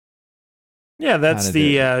Yeah, that's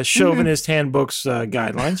the chauvinist handbook's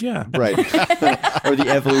guidelines. Yeah, right. Or the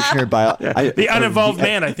evolutionary the unevolved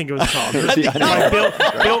man, I think it was called. Bill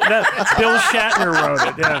Shatner wrote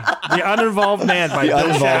it. Yeah, the unevolved man by Bill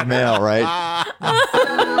unevolved Shatner. male, right?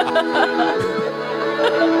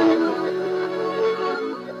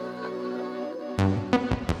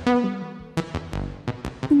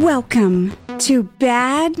 Welcome to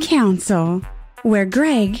Bad Counsel, where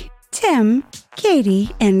Greg, Tim,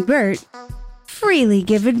 Katie, and Bert freely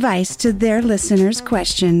give advice to their listeners'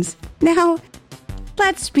 questions. Now,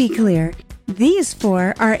 let's be clear. These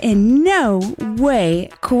four are in no way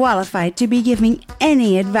qualified to be giving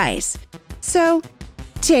any advice. So,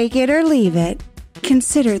 take it or leave it.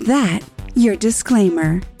 Consider that your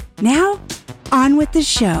disclaimer. Now, on with the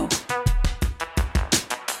show.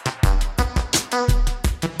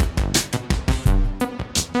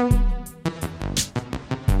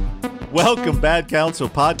 Welcome, Bad Counsel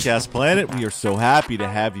Podcast Planet. We are so happy to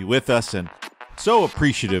have you with us and so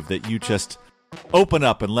appreciative that you just open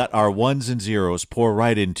up and let our ones and zeros pour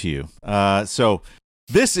right into you. So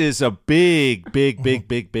this is a big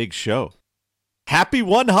show. Happy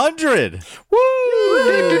 100! Woo!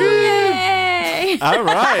 Yay! All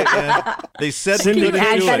right. Man. They said we couldn't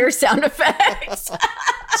add do better it. sound effects.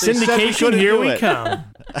 Syndication, here we come.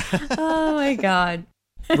 Oh my God.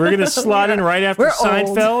 We're going to slot in right after We're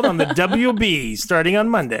Seinfeld on the WB starting on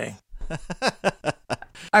Monday.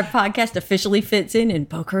 Our podcast officially fits in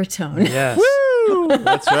Boca Raton. Yes. Woo!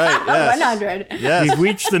 That's right. Yes. 100. Yes. We've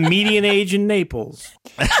reached the median age in Naples.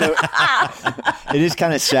 So, it is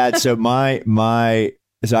kind of sad. So I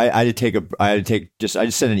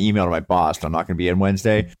just sent an email to my boss. I'm not going to be in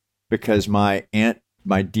Wednesday because my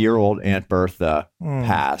dear old Aunt Bertha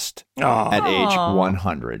passed at age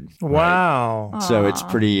 100. Right? Wow. So it's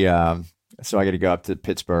pretty. So I got to go up to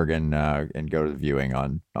Pittsburgh and go to the viewing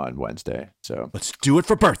on Wednesday. So Let's do it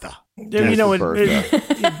for Bertha. You know, Bertha.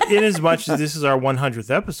 in as much as this is our 100th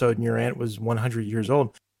episode and your aunt was 100 years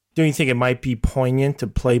old, don't you think it might be poignant to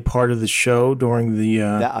play part of the show during the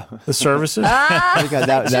services?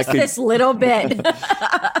 Just this little bit.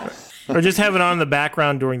 Or just have it on in the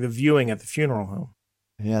background during the viewing at the funeral home?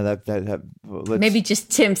 Yeah, Maybe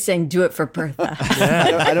just Tim saying, "Do it for Bertha."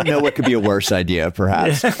 I don't know what could be a worse idea,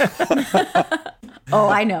 perhaps. Oh,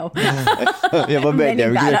 I know. Yeah, but maybe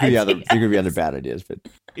there could be other bad ideas, but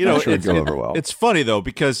sure it'd go over well. It's funny though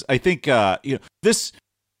because I think this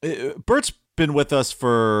Bert's been with us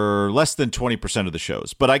for less than 20% of the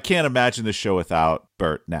shows, but I can't imagine the show without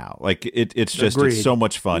Bert now. Like it's just it's so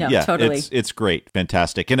much fun. No, yeah, totally. It's great,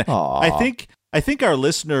 fantastic, and I think our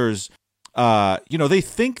listeners. They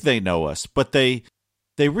think they know us, but they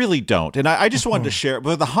really don't. And I just wanted to share.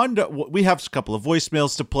 But we have a couple of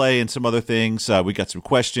voicemails to play and some other things. We got some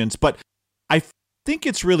questions, but I think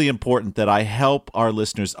it's really important that I help our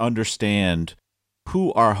listeners understand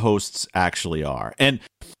who our hosts actually are. And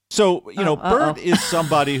so, Bert is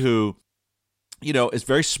somebody who, is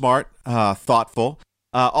very smart, thoughtful,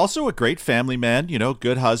 also a great family man.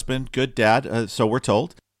 Good husband, good dad. So we're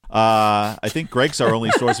told. I think Greg's our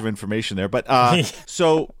only source of information there, but it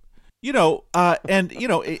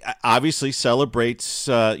obviously celebrates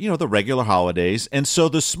the regular holidays, and so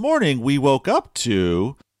this morning we woke up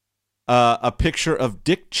to a picture of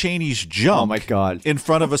Dick Cheney's junk. Oh my God! In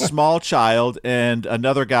front of a small child and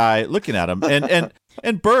another guy looking at him,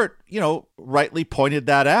 and Bert rightly pointed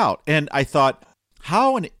that out, and I thought.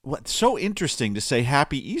 What's so interesting to say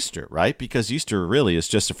Happy Easter, right? Because Easter really is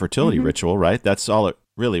just a fertility ritual, right? That's all it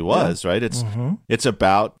really was, right? It's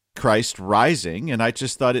about Christ rising, and I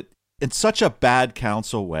just thought it in such a bad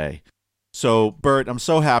counsel way. So, Bert, I'm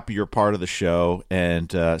so happy you're part of the show,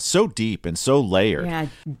 and so deep and so layered. Yeah,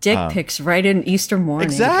 dick pics right in Easter morning.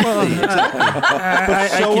 Exactly.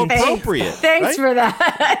 So appropriate. Thanks for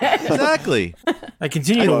that. Exactly. I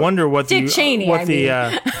continue to wonder what Dick Cheney, the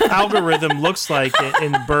algorithm looks like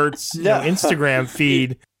in Bert's Instagram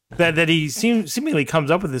feed. That he seemingly comes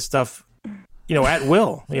up with this stuff, at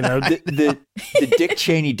will. The Dick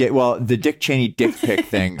Cheney the Dick Cheney dick pic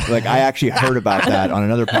thing. Like I actually heard about that on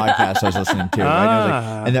another podcast I was listening to.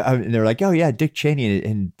 Right? And they're like, oh yeah, Dick Cheney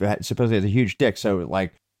and supposedly has a huge dick. So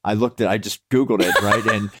like I just Googled it, right?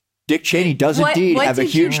 And Dick Cheney does indeed have a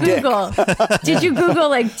huge dick. Did you Google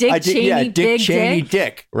like Dick Cheney? Yeah, Dick Cheney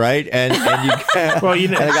dick, right? And you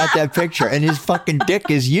and I got that picture, and his fucking dick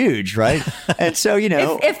is huge, right? And so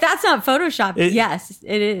if that's not Photoshop, yes,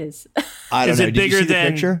 it is. I don't is know. it Did bigger you see the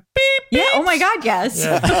than? Picture? Yeah. Oh my God. Yes.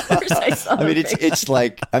 Yeah. Of course I saw. I mean, it's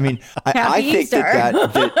like. I mean, I think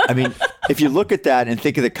that. I mean, if you look at that and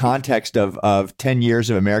think of the context of 10 years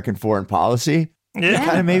of American foreign policy, it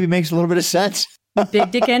kind of maybe makes a little bit of sense.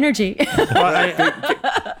 Big dick energy.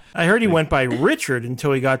 Well, I heard he went by Richard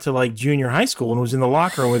until he got to like junior high school and was in the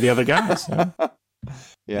locker room with the other guys.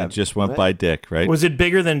 Yeah, it just went by Dick, right? Was it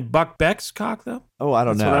bigger than Buck Beck's cock though? Oh, I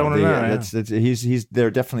don't know. What I want to know. That's he's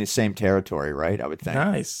they're definitely same territory, right? I would think.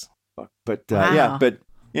 Nice. But wow. Yeah, but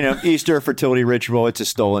Easter fertility ritual. It's a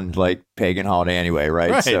stolen like pagan holiday anyway,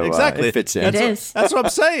 right? Right, so, exactly. It fits in. It is. That's what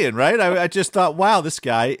I'm saying, right? I just thought, wow, this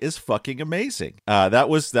guy is fucking amazing. That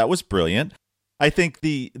was brilliant. I think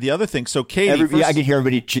the other thing. So Katie, I can hear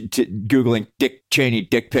everybody googling Dick Cheney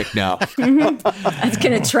dick pic now. That's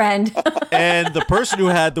gonna trend. And the person who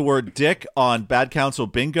had the word "dick" on Bad Counsel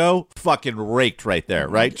Bingo fucking raked right there,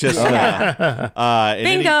 right? Just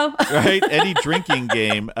bingo, any drinking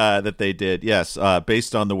game that they did, yes,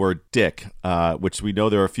 based on the word "dick," which we know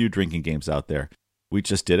there are a few drinking games out there. We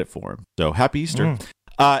just did it for him. So happy Easter.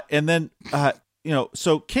 And then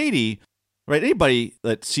so Katie. Right, anybody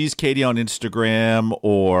that sees Katie on Instagram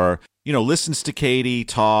or listens to Katie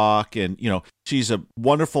talk, and she's a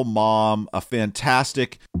wonderful mom, a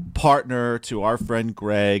fantastic partner to our friend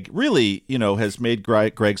Greg. Really, has made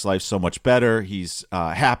Greg's life so much better. He's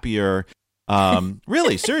happier.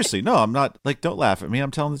 Really, seriously, no, I'm not don't laugh at me.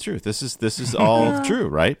 I'm telling the truth. This is all true,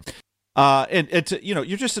 right? And it's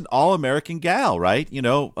you're just an all-American gal, right?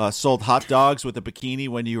 Sold hot dogs with a bikini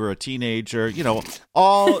when you were a teenager.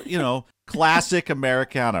 All classic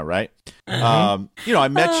Americana, right? I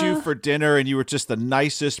met you for dinner, and you were just the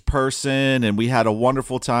nicest person, and we had a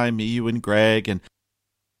wonderful time, me, you, and Greg.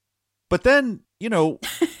 But then,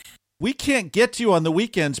 we can't get to you on the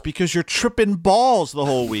weekends because you're tripping balls the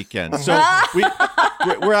whole weekend. So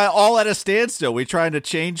we're all at a standstill. We're trying to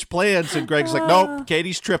change plans, and Greg's like, nope,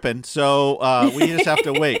 Katie's tripping, so we just have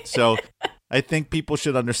to wait. So I think people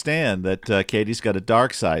should understand that Katie's got a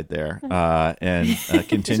dark side there, and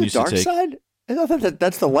continues dark to take. Side? I thought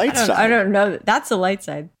that's the light side. I don't know. That's the light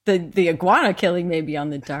side. The iguana killing may be on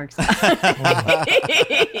the dark side.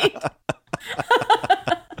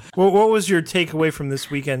 Well, what was your takeaway from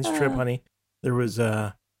this weekend's trip, honey? There was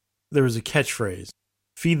a catchphrase: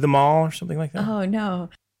 "Feed them all" or something like that. Oh no.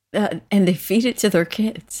 And they feed it to their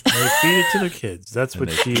kids. They feed it to their kids. That's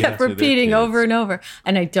what she kept repeating over and over.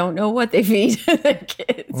 And I don't know what they feed their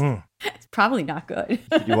kids. It's probably not good.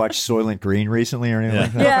 Did you watch Soylent Green recently or anything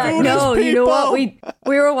like that? Yeah, no. You know what? We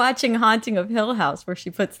were watching Haunting of Hill House, where she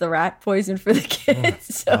puts the rat poison for the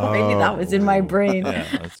kids. So maybe that was in my brain.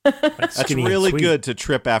 Yeah, that's really good to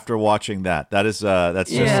trip after watching that. That's just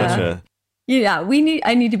such a. Yeah,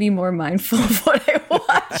 I need to be more mindful of what I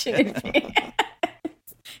watch.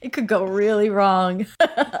 It could go really wrong.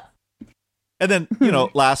 And then,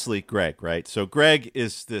 lastly, Greg, right? So Greg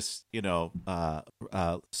is this,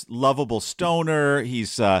 lovable stoner.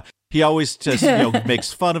 He always just,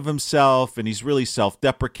 makes fun of himself, and he's really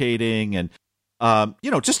self-deprecating, and,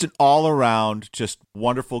 just an all-around, just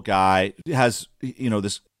wonderful guy. Has,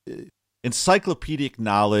 this encyclopedic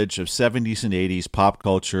knowledge of 70s and 80s pop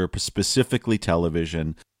culture, specifically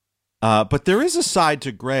television. But there is a side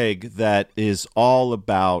to Greg that is all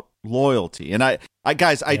about loyalty. And I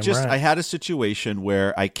had a situation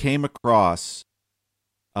where I came across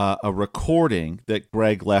a recording that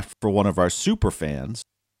Greg left for one of our super fans.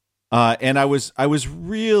 And I was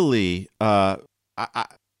really, I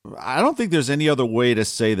don't think there's any other way to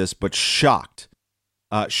say this, but shocked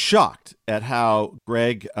at how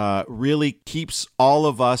Greg really keeps all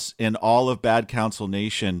of us and all of Bad Counsel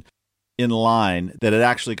Nation in line, that it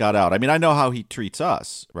actually got out. I mean, I know how he treats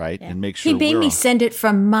us, right? Yeah. And make sure he made me send it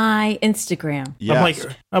from my Instagram. Yes.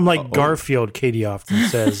 I'm like Garfield. Katie often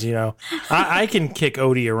says, I can kick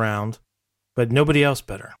Odie around, but nobody else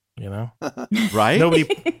better, right?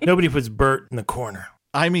 Nobody puts Bert in the corner.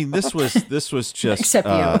 I mean, this was just except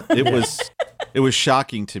you. It was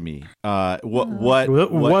shocking to me. What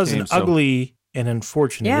was an ugly and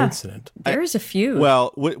unfortunate incident. There's a few.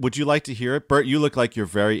 Well, would you like to hear it, Bert? You look like you're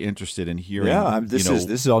very interested in hearing. Yeah, this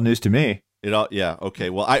is all news to me. Okay.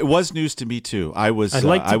 Well, it was news to me too. I was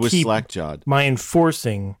slack-jawed. My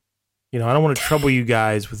enforcing. I don't want to trouble you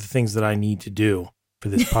guys with the things that I need to do for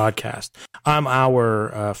this podcast. I'm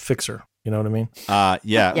our fixer. You know what I mean?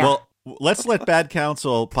 Yeah. Well, let's let Bad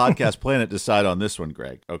Counsel Podcast Planet decide on this one,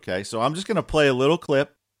 Greg. Okay. So I'm just going to play a little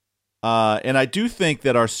clip. And I do think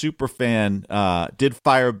that our super fan did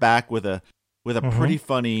fire back with a pretty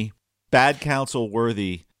funny Bad Counsel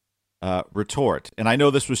worthy retort. And I know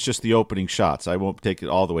this was just the opening shots. I won't take it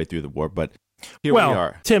all the way through the war, but here we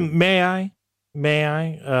are. Tim, may I?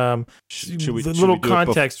 Should we little do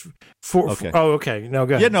context okay. Oh, okay. No,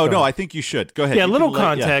 go ahead. Yeah, no. I think you should go ahead. Yeah,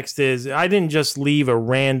 context is I didn't just leave a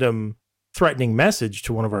random threatening message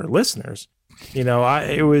to one of our listeners.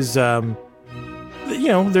 It was.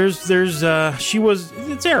 it's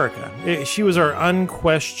Erica. She was our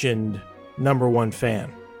unquestioned number one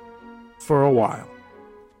fan for a while.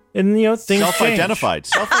 And, things self-identified.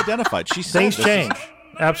 She said things change.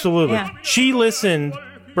 Absolutely. Yeah. She listened,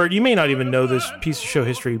 Bert, you may not even know this piece of show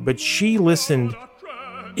history, but she listened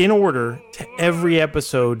in order to every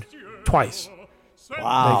episode twice.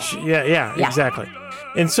 Wow. Yeah, exactly.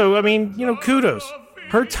 And so, kudos.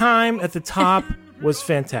 Her time at the top was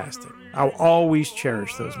fantastic. I'll always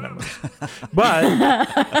cherish those memories. But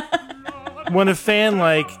when a fan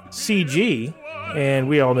like CG, and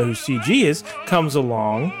we all know who CG is, comes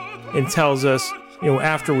along and tells us,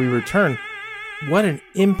 after we return, what an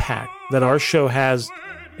impact that our show has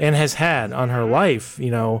and has had on her life,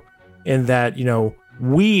 and that,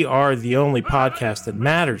 we are the only podcast that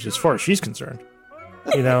matters as far as she's concerned.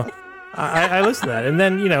 I listen to that. And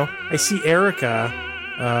then, I see Erica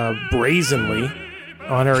brazenly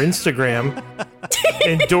on her Instagram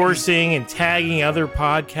endorsing and tagging other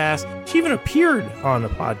podcasts. She even appeared on a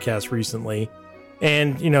podcast recently.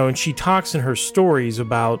 And, and she talks in her stories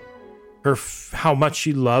about how much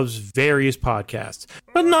she loves various podcasts,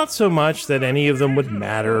 but not so much that any of them would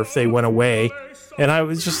matter if they went away. And I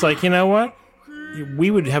was just like, you know what?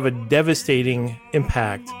 We would have a devastating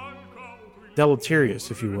impact,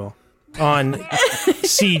 deleterious, if you will, on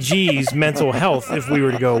CG's mental health if we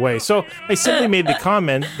were to go away. So I simply made the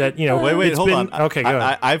comment that, Wait, hold on. Okay, go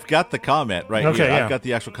ahead. I've got the comment right here. Yeah. I've got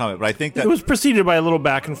the actual comment, but I think that it was preceded by a little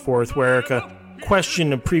back and forth where Erica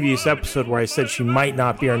questioned a previous episode where I said she might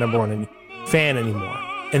not be our number one fan anymore.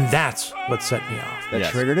 And that's what set me off.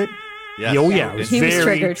 That triggered it? Yes. Oh, yeah. It was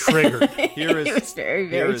very triggered. He was very,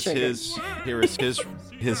 very triggered. Here is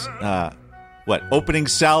his opening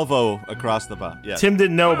salvo across the bow. Yes. Tim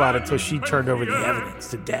didn't know about it until she turned over the evidence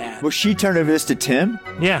to Dad. Well, she turned over this to Tim?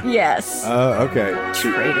 Yeah. Yes. Oh, okay.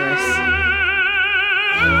 Traitorous.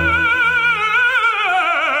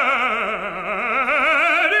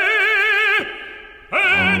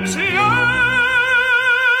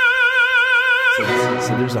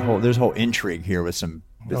 So there's a whole intrigue here with some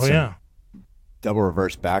double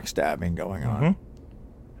reverse backstabbing going on.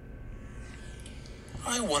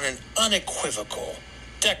 I want an unequivocal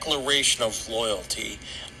declaration of loyalty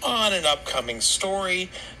on an upcoming story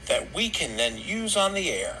that we can then use on the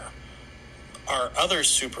air. Our other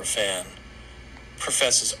superfan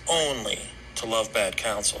professes only to love bad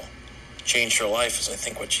counsel. Changed her life is, I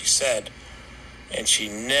think, what she said. And she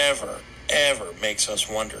never, ever makes us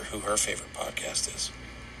wonder who her favorite podcast is.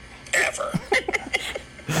 Ever.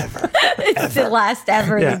 It's the last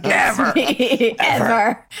ever that gets me.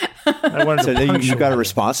 Ever. So you got a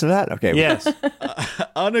response to that? Okay. Yes.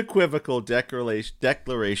 Unequivocal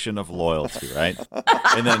declaration of loyalty, right?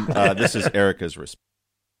 And then this is Erica's response.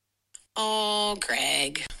 Oh,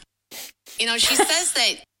 Greg. She says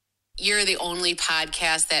that you're the only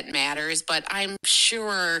podcast that matters, but I'm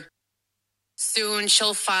sure soon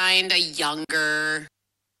she'll find a younger,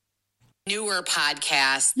 newer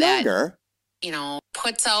podcast that,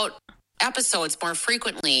 puts out episodes more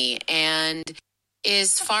frequently and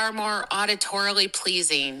is far more auditorially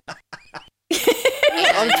pleasing.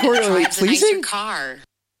 Auditorially pleasing? A nicer car.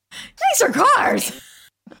 Nicer cars.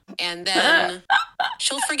 And then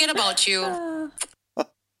she'll forget about you.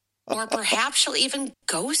 Or perhaps she'll even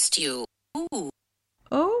ghost you. Ooh.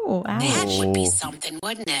 Oh, ouch. That would be something,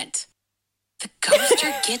 wouldn't it? The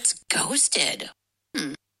ghoster gets ghosted.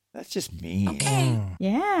 That's just mean. Okay.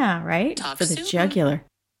 Yeah, right? Talk for the soon. jugular.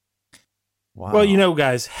 Wow. Well,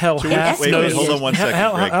 guys, hell hath wait, hold on one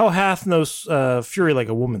second, Greg. hell hath no fury like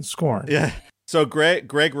a woman scorned. Yeah. So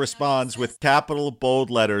Greg responds with capital bold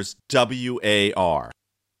letters WAR.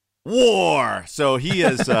 War. So he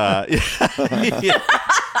is. And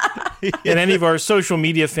any of our social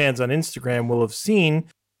media fans on Instagram will have seen,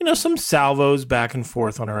 some salvos back and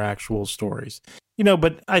forth on our actual stories.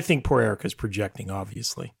 But I think poor Erica's projecting,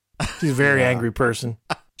 obviously. She's a very angry person.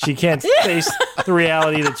 She can't face the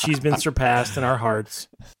reality that she's been surpassed in our hearts.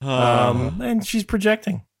 And she's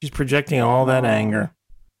projecting. She's projecting all that anger.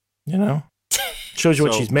 Shows you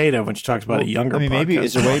what she's made of when she talks about a younger podcast. Maybe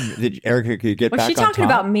is there a way that Erica could get back on top? Was she talking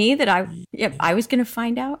about me that I was going to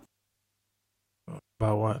find out?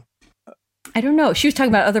 About what? I don't know. She was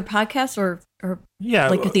talking about other podcasts or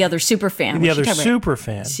like the other super fan. The other super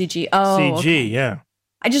fan. CG. Oh, CG, okay. Yeah.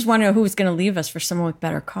 I just want to know who was going to leave us for someone with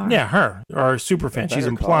better car. Yeah, her. Our super fan. She's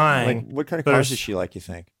implying. What kind of cars does she like, you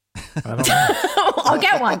think? I don't know. I'll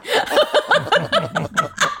get one.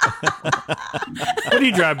 What do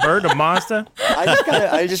you drive, Bert? A Mazda?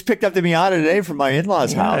 I just picked up the Miata today from my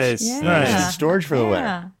in-laws' house. Yeah. Nice. It's in storage for the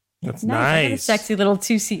winter. That's I got a nice. sexy little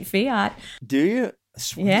 2-seat Fiat. Do you?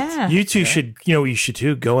 Sweet. Yeah. You two should, what you should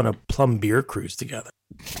do? Go on a plum beer cruise together.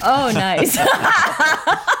 Oh, nice.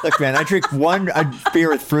 Look, man, I drink one beer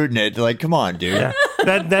with fruit in it. Like, come on, dude. Yeah.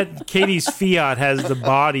 That Katie's Fiat has the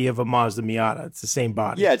body of a Mazda Miata. It's the same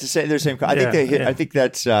body. Yeah, it's the same. They're the same. I think they hit. I think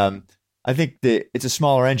that's. I think it's a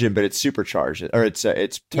smaller engine, but it's supercharged, or it's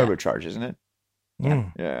turbocharged, isn't it?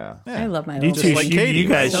 Mm. Yeah. I love my You little two, like you, Katie, you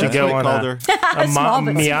guys right? should That's go what on they a called Small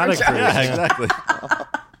but Miata supercharged. cruise. Yeah, exactly.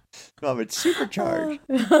 No, it's supercharged.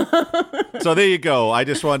 So there you go. I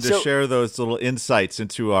just wanted to share those little insights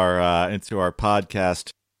into our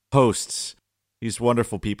podcast hosts. These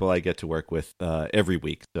wonderful people I get to work with every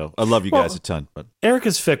week. So I love you guys a ton. But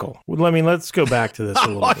Erica's fickle. Let's go back to this a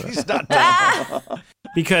little bit. he's not done.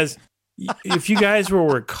 Because if you guys will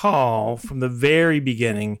recall from the very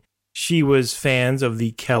beginning, she was fans of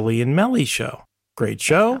the Kelly and Melly show. Great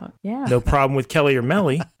show. Oh, yeah. No problem with Kelly or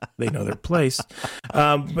Melly. They know their place.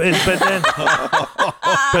 But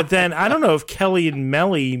then I don't know if Kelly and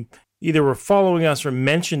Melly either were following us or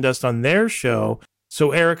mentioned us on their show.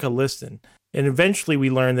 So Erica listened. And eventually we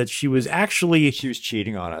learned that she was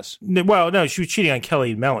cheating on us. Well, no, she was cheating on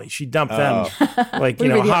Kelly and Melly. She dumped them like, We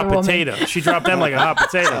were a the hot other woman. potato. She dropped them like a hot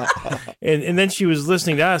potato. And then she was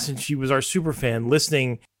listening to us, and she was our super fan,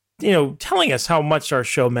 listening, telling us how much our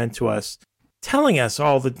show meant to us, telling us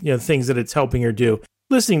all the things that it's helping her do,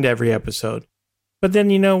 listening to every episode. But then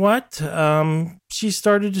you know what? She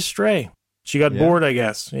started to stray. She got bored, I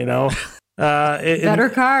guess, Better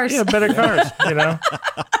cars. Yeah, better cars,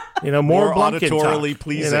 more auditorily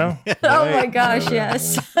pleasing. Oh my gosh,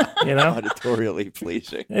 yes. Auditorially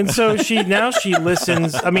pleasing. And so she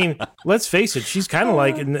listens. I mean, let's face it, she's kind of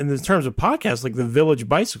like, in the terms of podcasts, like the Village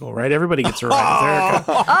Bicycle, right? Everybody gets a ride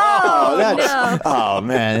with Erica. Oh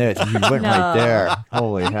man, you went right there.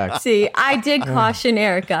 Holy heck. See, I did caution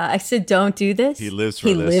Erica. I said, don't do this. He lives for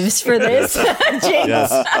He this. lives for this. James,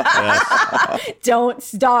 Yes. don't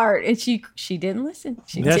start. And she didn't listen.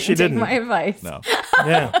 She didn't take my advice. No.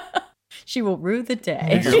 Yeah. She will rue the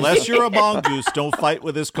day. Unless you're a mongoose, don't fight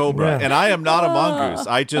with this cobra. Yeah. And I am not a mongoose.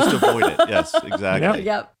 I just avoid it. Yes, exactly.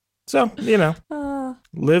 Yep. So,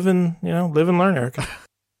 live and learn, Erica.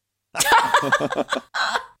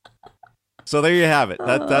 So there you have it.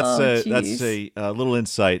 That's geez. a little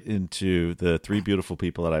insight into the three beautiful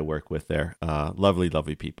people that I work with there. Lovely,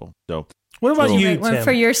 lovely people. So What about you, One Tim?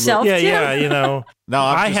 for yourself, Yeah, too? yeah, no,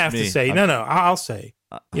 I just have me. to say, I'll say,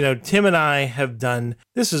 Tim and I have done,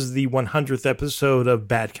 this is the 100th episode of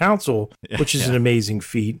Bad Counsel, which is an amazing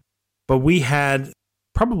feat. But we had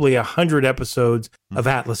probably 100 episodes of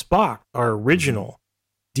Atlas Bach, our original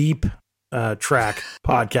deep track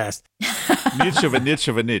podcast. Niche of a niche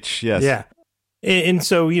of a niche. Yes. Yeah. And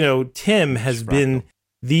so, Tim has been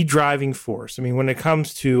the driving force. I mean, when it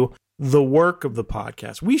comes to the work of the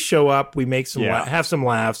podcast, we show up, we make some have some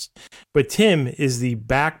laughs, but Tim is the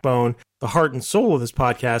backbone, the heart and soul of this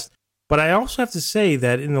podcast. But I also have to say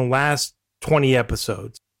that in the last 20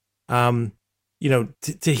 episodes, to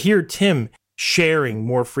hear Tim sharing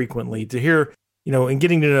more frequently, to hear, and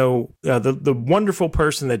getting to know the wonderful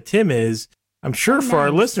person that Tim is, I'm sure for our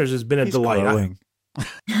listeners has been a delight.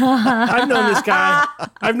 I've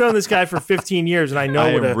known this guy for 15 years, and I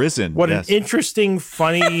know what an interesting,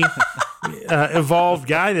 funny, evolved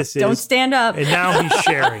guy this is. Don't stand up. And now he's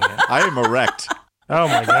sharing it. I am erect. Oh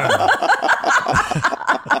my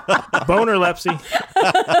god. Boner lepsy.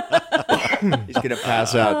 He's gonna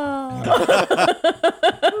pass out.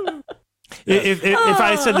 If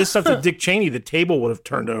I said this stuff to Dick Cheney, the table would have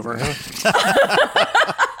turned over.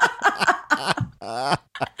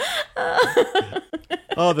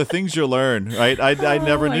 Oh, the things you learn, right? I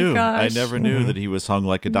never knew. Gosh. I never knew that he was hung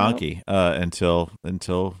like a donkey until I met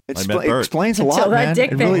Bert. It explains a lot, Until that man.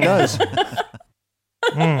 dick It really pic. does.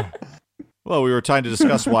 Well, we were trying to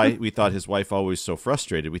discuss why we thought his wife always so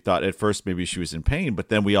frustrated. We thought at first maybe she was in pain, but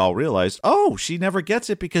then we all realized, she never gets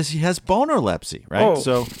it because he has bonerlepsy, right? Oh.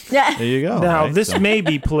 So Yeah. there you go. Now, right? this may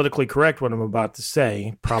be politically correct, what I'm about to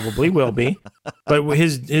say. Probably will be. But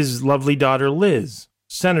his lovely daughter, Liz,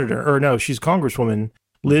 she's Congresswoman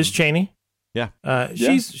Liz Cheney. Yeah.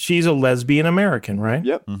 She's a lesbian American, right?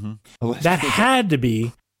 Yep. Mm-hmm. That had to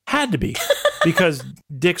be, because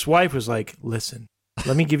Dick's wife was like, listen,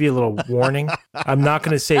 let me give you a little warning. I'm not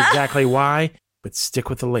going to say exactly why, but stick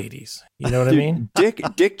with the ladies. You know what I mean?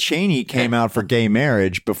 Dick Cheney came out for gay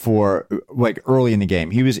marriage before, like early in the game.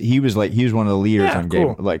 He was one of the leaders on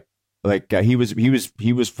gay, he was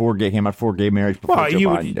for gay, came out for gay marriage before Joe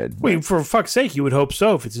Biden did. Wait, for fuck's sake, you would hope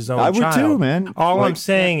so if it's his own I child. would too, man. All I'm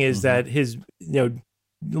saying is that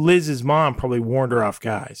Liz's mom probably warned her off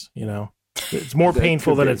guys, It's more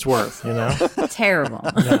painful than it's worth, Terrible.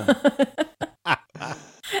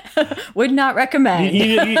 Would not recommend.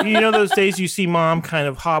 You know those days you see mom kind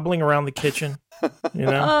of hobbling around the kitchen, you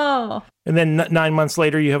know? Oh. And then 9 months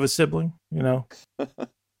later you have a sibling, you know?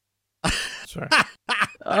 Sorry.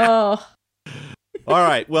 Oh. All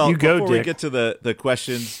right. Well, before we get to the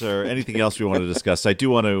questions or anything else we want to discuss, I do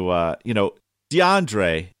want to,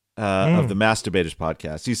 DeAndre of the Masturbators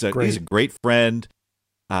podcast. He's a great friend.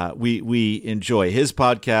 We enjoy his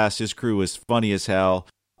podcast. His crew is funny as hell.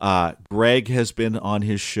 Greg has been on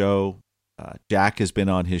his show. Jack has been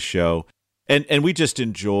on his show, and we just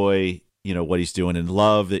enjoy what he's doing and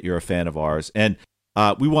love that you're a fan of ours. And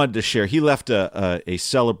we wanted to share. He left a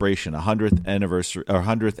celebration, 100th anniversary or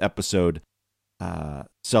 100th episode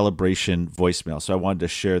celebration voicemail. So I wanted to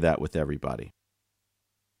share that with everybody.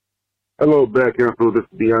 Hello, Bad Council. This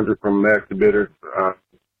is DeAndre from Masturbators. I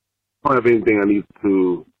don't have anything I need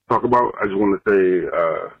to talk about. I just want to say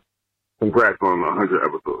congrats on 100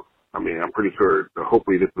 episodes. I mean, I'm pretty sure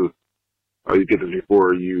hopefully this is you get this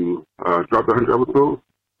before you drop the 100 episodes.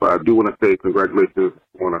 But I do want to say congratulations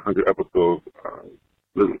on 100 episodes.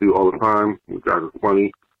 Listen to you all the time. You guys are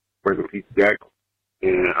funny. Rest in peace, Jack.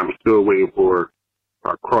 And I'm still waiting for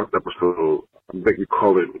our cross episode. I think we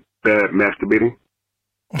call it Bad Masturbating.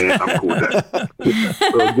 And I'm cool with that.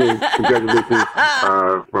 So again, congratulations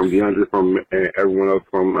from DeAndre, and everyone else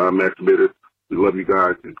from Masturbators. We love you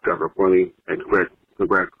guys. You guys are funny. And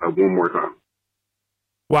congrats one more time.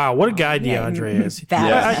 Wow, what a guy DeAndre is.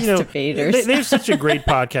 They have such a great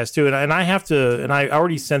podcast too, and I have to, and I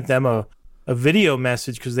already sent them a video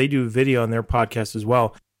message because they do video on their podcast as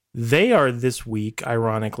well. They are this week,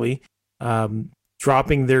 ironically,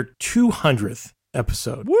 dropping their 200th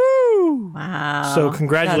episode. Woo! Wow! So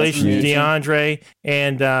congratulations, DeAndre,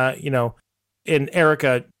 and and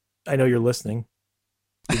Erica. I know you're listening.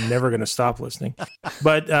 You're never going to stop listening,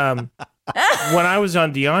 but. When I was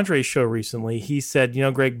on DeAndre's show recently, he said,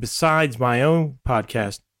 Greg, besides my own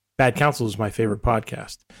podcast, Bad Counsel is my favorite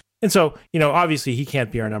podcast. And so, obviously he can't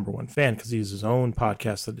be our number one fan because he has his own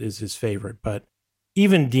podcast that is his favorite. But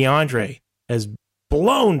even DeAndre has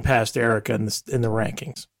blown past Erica in the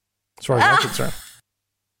rankings, as far as I'm concerned.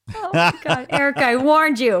 Oh, my God. Erica, I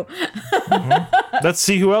warned you. Let's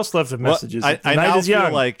see who else left the messages. I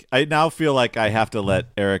now feel like I have to let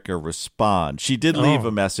Erica respond. She did leave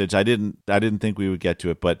a message. I didn't think we would get to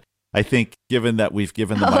it, but I think given that we've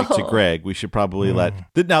given the mic to Greg, we should probably let.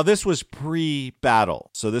 Now, this was pre-battle,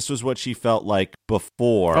 so this was what she felt like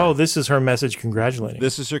before. Oh, this is her message congratulating.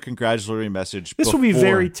 This is her congratulatory message. This will be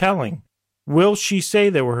very telling. Will she say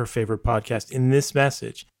they were her favorite podcast in this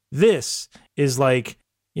message? This is like.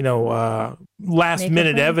 Last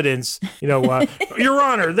minute evidence, Your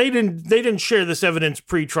Honor, they didn't share this evidence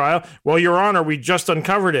pre-trial. Well, Your Honor, we just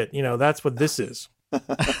uncovered it. That's what this is.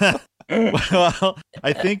 Well,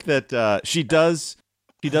 I think that she does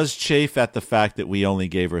chafe at the fact that we only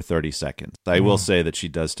gave her 30 seconds. I will say that she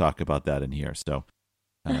does talk about that in here. So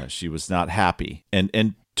she was not happy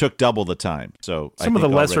and took double the time. So some of the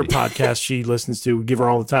lesser podcasts she listens to give her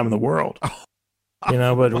all the time in the world.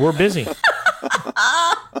 But we're busy.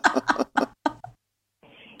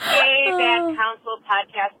 Hey, Bad Counsel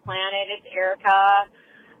Podcast Planet, it's Erica.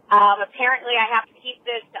 Apparently I have to keep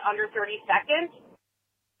this to under 30 seconds,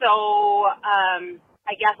 so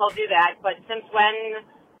I guess I'll do that. But since when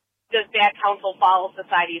does Bad Counsel follow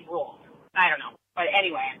society's rules? I don't know. But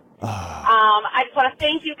anyway, I just want to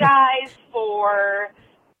thank you guys for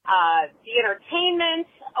the entertainment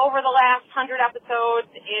over the last 100 episodes.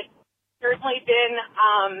 It's certainly been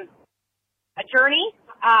a journey.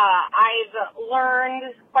 I've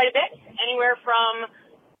learned quite a bit, anywhere from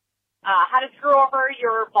how to screw over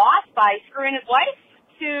your boss by screwing his wife,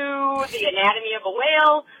 to the anatomy of a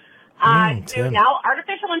whale, to now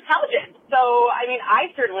artificial intelligence. So,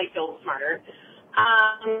 I certainly feel smarter.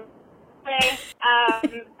 Anyway,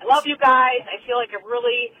 I love you guys. I feel like I've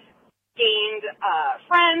really gained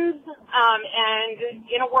friends, and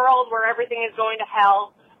in a world where everything is going to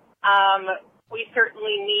hell, we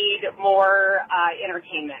certainly need more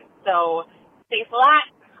entertainment. So thanks a lot.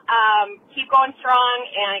 Keep going strong,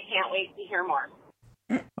 and I can't wait to hear more.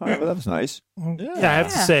 All right, well, that was nice. Yeah, I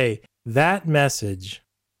have to say, that message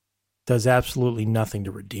does absolutely nothing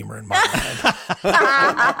to redeem her in my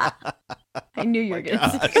mind. I knew you were going to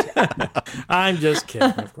say that. I'm just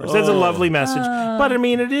kidding, of course. That's a lovely message. But,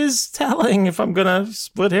 it is telling, if I'm going to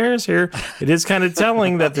split hairs here, it is kind of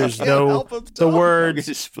telling that there's the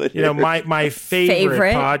words, my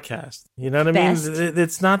favorite podcast. You know what I mean?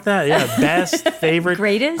 It's not that. Yeah, best, favorite.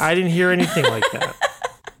 Greatest? I didn't hear anything like that.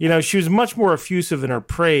 She was much more effusive in her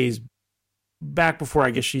praise back before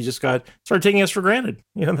I guess she just started taking us for granted.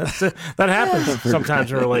 That happens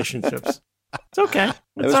sometimes in relationships. It's okay.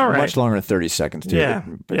 It was all right. much longer than 30 seconds, too. Yeah.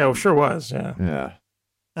 Yeah, it sure was. Yeah. Yeah.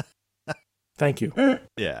 Thank you.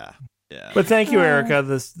 Yeah. But thank you, Erica.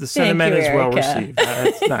 The sentiment is well received.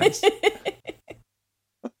 That's nice.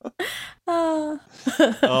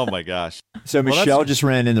 Oh my gosh. So Michelle just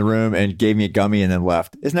ran in the room and gave me a gummy and then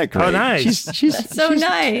left. Isn't that great? Oh, nice. She's so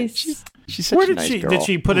nice. She's such Where a did nice she? girl. Did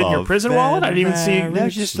she put it in your prison wallet? I didn't even see. No,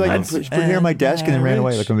 she just like put it here on my desk and then ran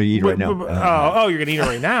away. Like I'm going to eat it right now. Oh, you're going to eat it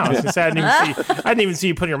right now. I was gonna say, I didn't even see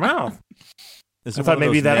you put it in your mouth. I thought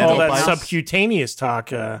maybe that all that subcutaneous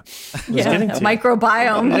talk was getting to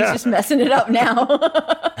microbiome. He's just messing it up now.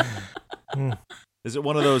 Is it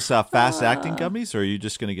one of those fast acting gummies, or are you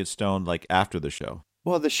just going to get stoned like after the show?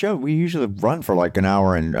 Well, the show, we usually run for like an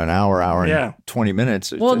hour and 20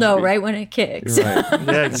 minutes. We'll know right when it kicks. Right.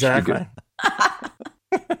 Yeah, exactly.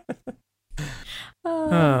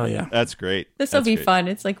 Oh yeah, that's great. This will be fun.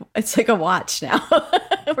 It's like a watch now.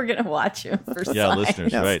 We're gonna watch him for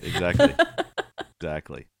listeners, right? Exactly.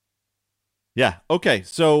 Yeah. Okay.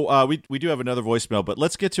 So we do have another voicemail, but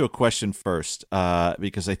let's get to a question first,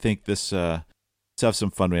 because I think this let's have some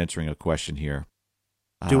fun answering a question here.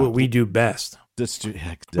 Do what we do best.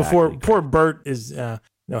 Exactly. Before poor Bert is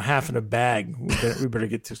half in a bag. We better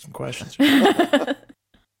get to some questions.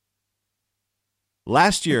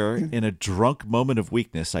 Last year, in a drunk moment of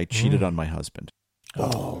weakness, I cheated on my husband.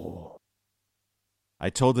 Oh. I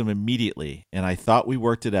told him immediately, and I thought we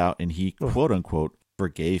worked it out, and he, quote unquote,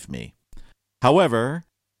 forgave me. However,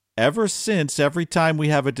 ever since, every time we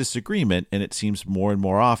have a disagreement, and it seems more and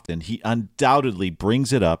more often, he undoubtedly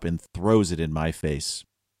brings it up and throws it in my face.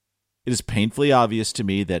 It is painfully obvious to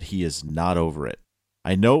me that he is not over it.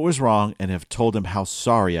 I know it was wrong and have told him how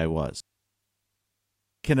sorry I was.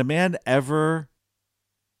 Can a man ever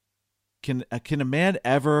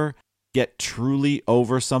get truly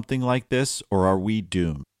over something like this, or are we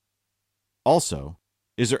doomed? Also,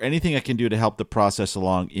 is there anything I can do to help the process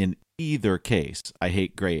along in either case? I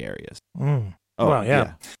hate gray areas. Oh, well,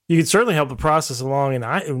 yeah. You can certainly help the process along.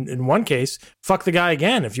 In one case, fuck the guy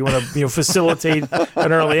again if you want to facilitate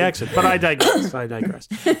an early exit. But I digress.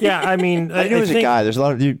 Yeah, I mean, I know there's a guy. There's a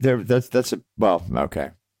lot of there. That's a okay.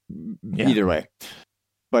 Yeah. Either way,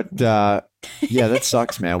 but yeah, that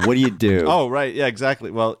sucks, man. What do you do? Oh, right. Yeah, exactly.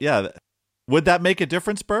 Well, yeah. Would that make a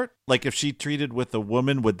difference, Bert? Like if she treated with a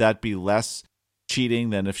woman, would that be less cheating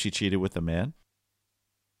than if she cheated with a man?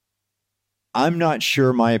 I'm not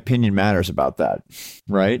sure my opinion matters about that,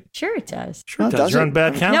 right? Sure it does. Sure it does. You're on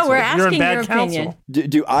bad counsel. No, we're asking your opinion.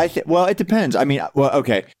 Do I think? Well, it depends. I mean, well,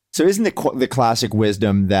 okay. So isn't the classic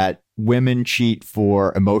wisdom that women cheat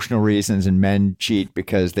for emotional reasons and men cheat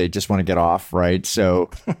because they just want to get off, right? So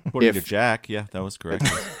according to Jack, yeah, that was correct.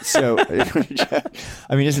 So,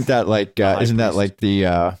 I mean, isn't that like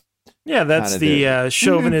the yeah, that's the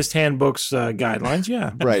chauvinist handbook's guidelines.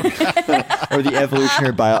 Yeah, right. Or the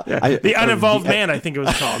evolutionary the unevolved man, I think it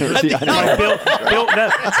was called. Bill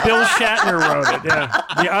Shatner wrote it. Yeah,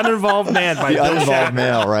 the unevolved man by Bill Shatner.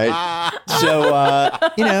 Male, right? So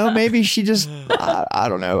maybe she just I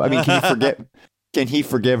don't know. I mean, can he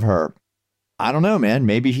forgive her? I don't know, man.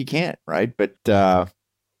 Maybe he can't, right? But that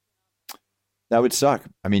would suck.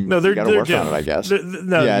 I mean, you got to work on it, I guess.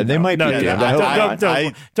 They might be doomed.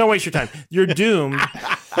 Don't waste your time. You're doomed.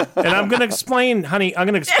 And I'm going to explain, honey, I'm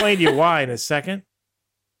going to explain to you why in a second.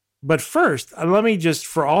 But first, let me just,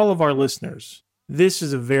 for all of our listeners, this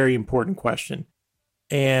is a very important question.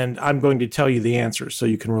 And I'm going to tell you the answer so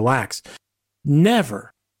you can relax.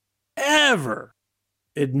 Never, ever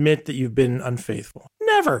admit that you've been unfaithful.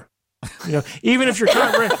 Never. Even if you're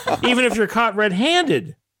caught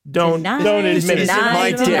red-handed. Don't admit it. Deny.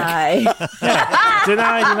 Yeah,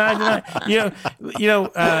 deny.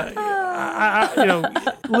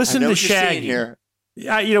 Listen to Shaggy. Here.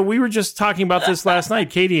 We were just talking about this last night,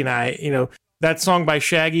 Katie and I. That song by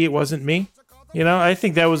Shaggy, "It Wasn't Me." I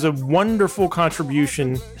think that was a wonderful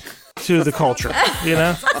contribution to the culture.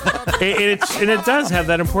 And it does have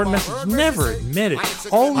that important message. Never admit it.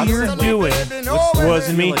 All you're doing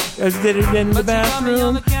wasn't me. I did it in the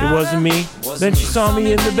bathroom. It wasn't me. Then she saw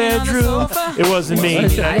me in the bedroom. It wasn't me.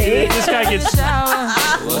 This guy gets.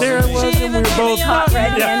 There it was, and we were both hot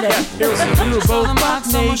red-handed. We were both buck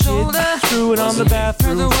naked, screwing on the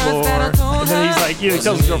bathroom floor. And then he's like, he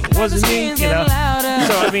tells his girlfriend, it wasn't me. So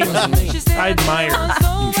I mean, I admire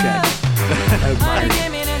you, Shaggy. I admire you.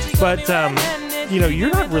 But,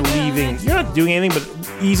 you're not relieving, you're not doing anything but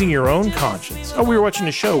easing your own conscience. Oh, we were watching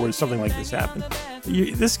a show where something like this happened.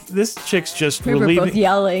 This chick's just we relieving. Were both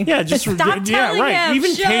yelling. Yeah, just Stop telling him,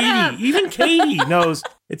 even Katie knows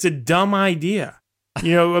it's a dumb idea.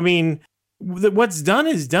 I mean, what's done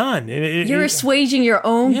is done. You're assuaging your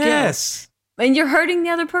own guilt And you're hurting the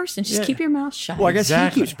other person. Just keep your mouth shut. Well, I guess he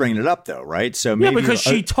keeps bringing it up, though, right? So maybe because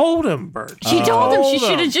she told him, Bert. She told him. She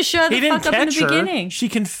should have just shut the fuck up in the beginning. She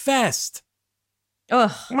confessed.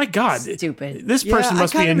 Ugh. Oh my God. Stupid. This person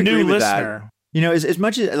must be a new listener. You know, as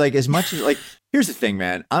much as here's the thing,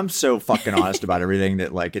 man. I'm so fucking honest about everything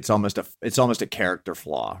that like it's almost a character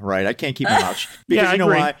flaw, right? I can't keep my mouth shut because you know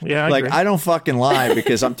why? Yeah, I don't fucking lie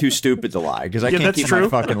because I'm too stupid to lie because I can't keep my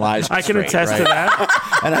fucking lies straight. I can attest to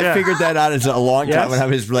that. And I figured that out as a long time when I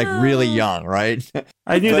was like really young, right?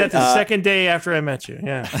 I knew that the second day after I met you.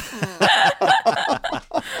 Yeah.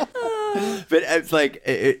 But it's like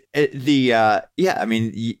I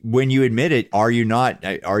mean, when you admit it, are you not?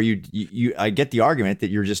 Are you? I get the argument that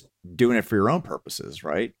you're just doing it for your own purposes,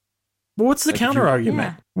 right? Well, what's the counter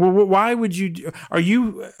argument? Yeah. Well, why would you? Are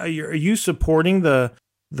you supporting the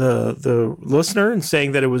listener and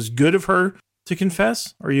saying that it was good of her to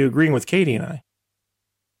confess? Or are you agreeing with Katie and I?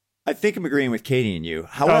 I think I'm agreeing with Katie and you.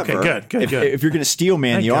 However, okay, good. If you're going to steel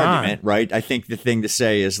man the argument, right? I think the thing to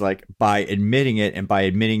say is like by admitting it and by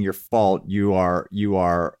admitting your fault, you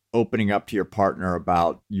are opening up to your partner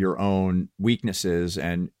about your own weaknesses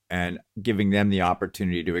and giving them the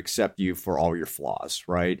opportunity to accept you for all your flaws,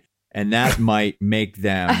 right? And that might make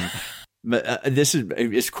them. This is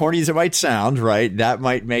as corny as it might sound, right? That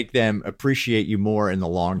might make them appreciate you more in the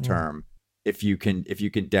long term if you can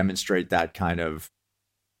demonstrate that kind of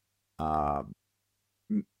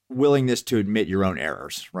willingness to admit your own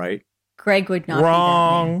errors, right? Greg would not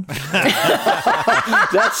wrong. Be that,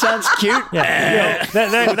 that sounds cute. Yeah.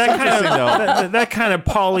 That kind of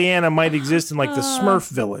Pollyanna might exist in like the Smurf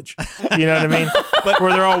village. You know what I mean?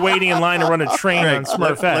 Where they're all waiting in line to run a train on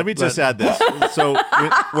Smurfette. Let me just add this. So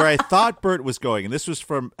where I thought Bert was going, and this was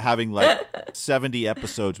from having like 70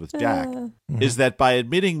 episodes with Jack, is that by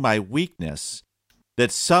admitting my weakness, that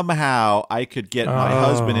somehow I could get my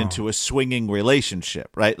husband into a swinging relationship,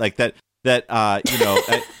 right? Like that that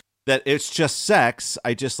it's just sex.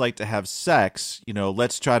 I just like to have sex. You know,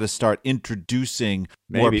 let's try to start introducing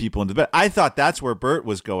more people into bed. I thought that's where Bert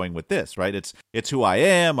was going with this, right? It's who I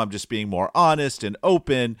am. I'm just being more honest and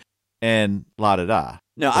open and la-da-da.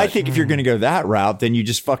 No, I think if you're going to go that route, then you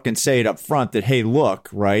just fucking say it up front that, hey, look,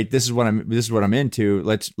 right, this is what I'm into.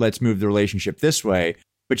 Let's move the relationship this way.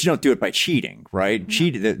 But you don't do it by cheating, right?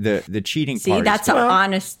 The cheating part. See, that's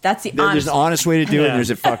honest. That's the honest. There's an honest way to do it, and there's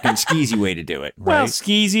a fucking skeezy way to do it. Right? Well,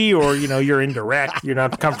 skeezy, or you're indirect. You're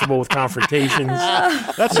not comfortable with confrontations.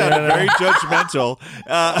 That sounded very judgmental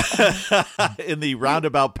in the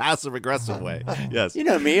roundabout, passive aggressive way. Yes, you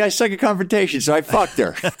know me. I suck at confrontation, so I fucked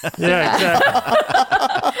her. Yeah,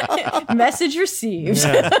 exactly. Message received.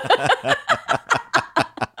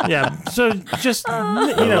 Yeah, so just,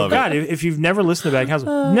 God, if you've never listened to Bad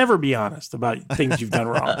Counsel, never be honest about things you've done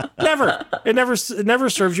wrong. Never. It never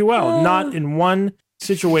serves you well. Not in one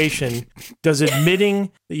situation does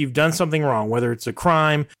admitting that you've done something wrong, whether it's a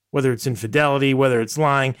crime, whether it's infidelity, whether it's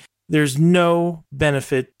lying, there's no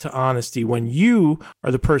benefit to honesty when you are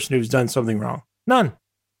the person who's done something wrong. None.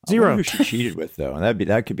 Zero. Who she cheated with, though, and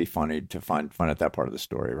that could be funny to find fun at that part of the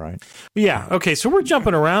story, right? Yeah. Okay. So we're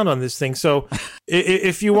jumping around on this thing. So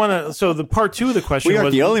if you want to, so the part two of the question, we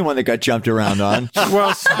aren't the only one that got jumped around on.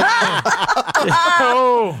 Well,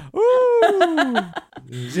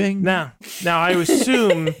 zing. Now I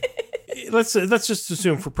assume let's just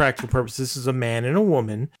assume for practical purposes this is a man and a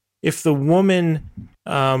woman. If the woman,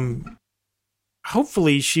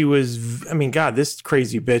 hopefully she was, I mean, God, this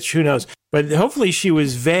crazy bitch, who knows? But hopefully she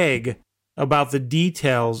was vague about the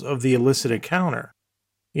details of the illicit encounter.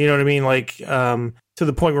 You know what I mean? Like, to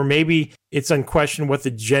the point where maybe it's unquestioned what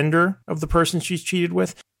the gender of the person she's cheated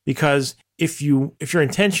with. Because if your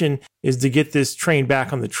intention is to get this train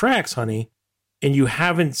back on the tracks, honey, and you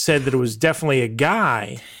haven't said that it was definitely a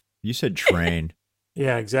guy. You said train.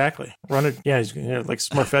 Yeah, exactly. Run it. Yeah, he's like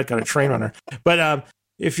Smurfette got a train on her. But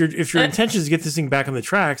if your intention is to get this thing back on the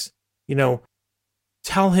tracks,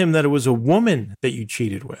 tell him that it was a woman that you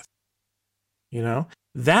cheated with.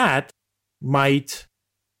 That might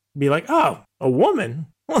be like, oh, a woman?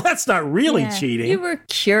 Well, that's not really cheating. You were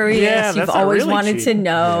curious. Yeah, you've always really wanted to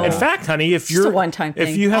know. In fact, honey, if you're just a one-time thing,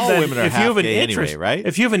 if you have women are half gay anyway, right?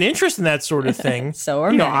 If you have an interest in that sort of thing, so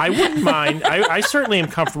are men. I wouldn't mind. I certainly am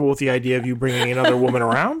comfortable with the idea of you bringing another woman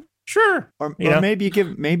around. Sure. Or maybe you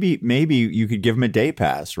could give him a day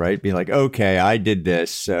pass, right? Be like, okay, I did this,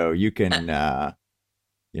 so you can.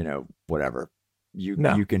 Whatever.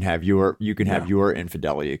 You can have your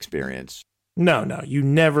infidelity experience. No. You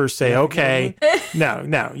never say, okay.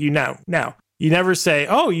 No. You never say,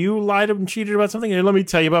 oh, you lied and cheated about something. Let me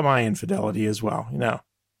tell you about my infidelity as well. No,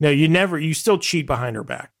 you never. You still cheat behind her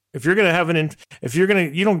back. If you're gonna have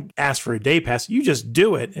you don't ask for a day pass. You just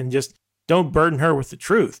do it and just don't burden her with the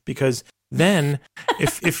truth, because then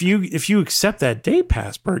if you accept that day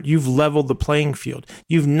pass, Bert, you've leveled the playing field.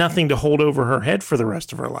 You've nothing to hold over her head for the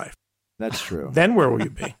rest of her life. That's true. Then where will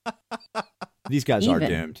you be? These guys are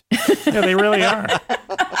doomed. Yeah, they really are.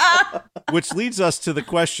 Which leads us to the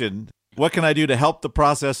question: what can I do to help the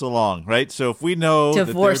process along? Right. So if we know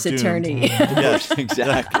divorce that they're attorney, yes,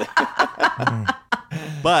 exactly.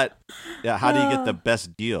 But yeah, how do you get the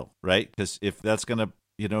best deal? Right? Because if that's gonna,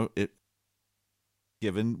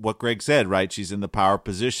 given what Greg said, right? She's in the power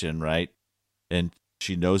position, right? And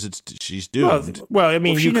she knows she's doomed. Well, I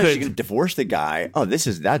mean, you could can divorce the guy. Oh,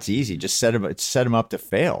 that's easy. Just set him up to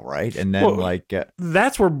fail, right? And then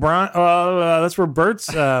that's where Bert's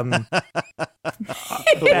bad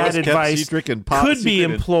advice could be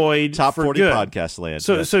employed top for 40 good. podcast land.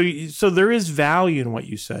 So there is value in what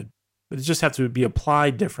you said, but it just has to be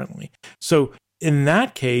applied differently. So in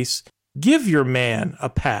that case, give your man a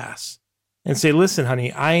pass and say, listen,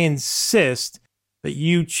 honey, I insist that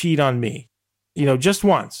you cheat on me. Just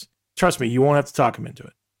once. Trust me, you won't have to talk him into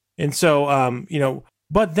it. And so,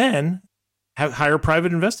 but then hire a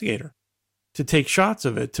private investigator to take shots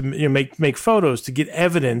of it, to make photos, to get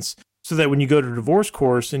evidence, so that when you go to divorce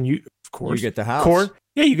court and you get the house.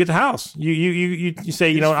 You get the house. You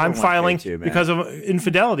say, I'm filing because of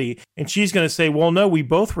infidelity, and she's going to say, well, no, we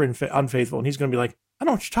both were unfaithful, and he's going to be like, I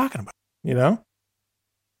know what you're talking about,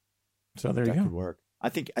 So there you go. That could work. I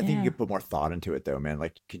think you could put more thought into it, though, man.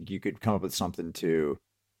 Like you could come up with something to,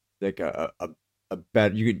 like a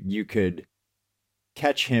bet. You could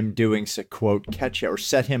catch him doing or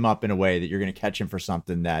set him up in a way that you're going to catch him for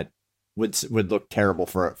something that would look terrible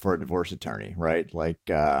for a divorce attorney, right? Like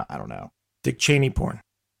I don't know, Dick Cheney porn.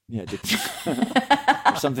 Yeah,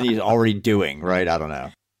 or something he's already doing, right? I don't know,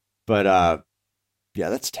 but yeah,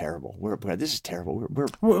 that's terrible. This is terrible.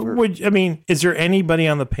 Is there anybody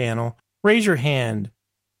on the panel? Raise your hand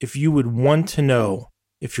if you would want to know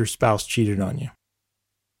if your spouse cheated on you.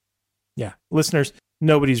 Yeah, listeners,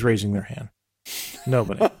 nobody's raising their hand.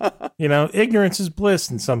 Nobody. Ignorance is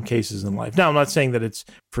bliss in some cases in life. Now, I'm not saying that it's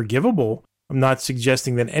forgivable. I'm not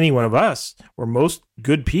suggesting that any one of us or most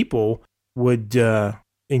good people would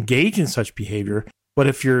engage in such behavior. But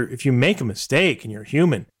if you make a mistake and you're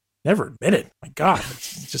human, never admit it. My God,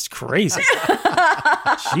 it's just crazy.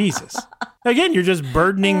 Jesus. Again, you're just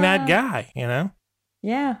burdening that guy,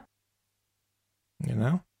 Yeah.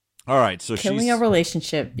 All right, so killing a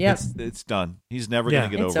relationship. Yep. It's done. He's never going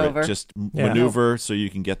to get over it. Just maneuver so you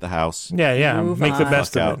can get the house. Yeah. Make the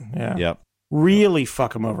best of it. Yeah. Yep. Really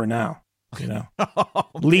fuck him over now.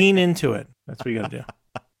 Lean into it. That's what you got to do.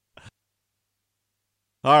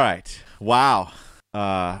 All right. Wow.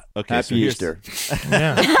 Okay. Happy Easter.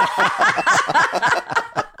 Yeah.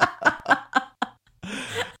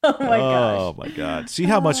 Oh my God. See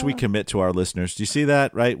how much we commit to our listeners. Do you see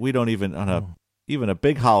that? Right? We don't even on a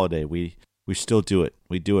big holiday, we still do it.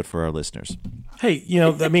 We do it for our listeners. Hey,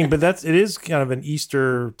 but it is kind of an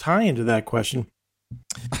Easter tie into that question.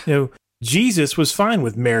 Jesus was fine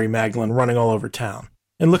with Mary Magdalene running all over town.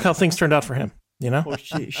 And look how things turned out for him, Well,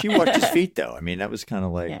 she washed his feet, though. That was kind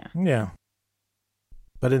of like... Yeah.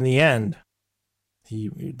 But in the end,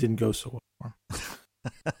 it didn't go so well for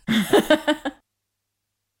him.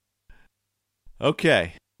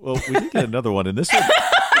 Okay. Well, we did get another one in this one.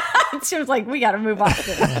 It seems like we got to move on.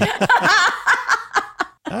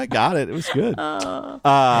 I got it. It was good.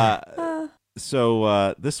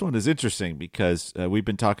 So this one is interesting because we've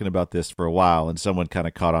been talking about this for a while, and someone kind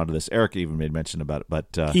of caught on to this. Erica even made mention about it.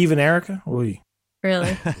 But even Erica? Oy.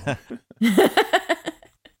 Really?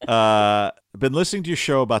 Been listening to your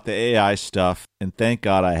show about the AI stuff, and thank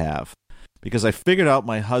God I have. Because I figured out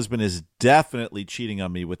my husband is definitely cheating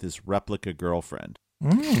on me with his replica girlfriend.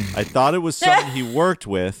 I thought it was someone he worked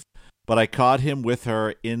with, but I caught him with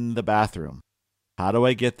her in the bathroom. How do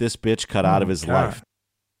I get this bitch cut out of his life?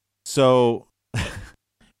 So...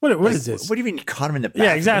 What is this? What do you mean you caught him in the bathroom?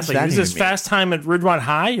 Yeah, exactly. Is this Fast Time at Ridgemont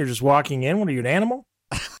High? You're just walking in? What are you, an animal?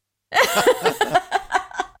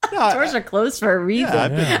 Doors are closed for a reason.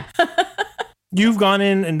 Yeah, You've gone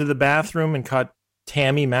into the bathroom and caught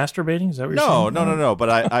Tammy masturbating? Is that what you're saying? No. But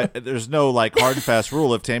I there's no hard and fast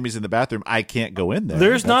rule. If Tammy's in the bathroom, I can't go in there.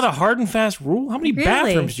 That's not a hard and fast rule? How many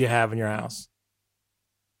bathrooms do you have in your house?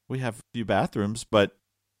 We have a few bathrooms, but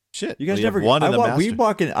shit. You guys never one in the master.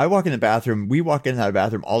 I walk in the bathroom. We walk in and out of the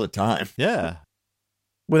bathroom all the time. Yeah.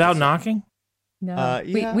 Without knocking? No,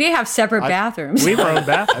 yeah. we have separate bathrooms. We have our own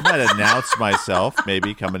bathroom. I might announce myself,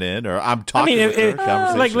 maybe coming in, or I'm talking with her.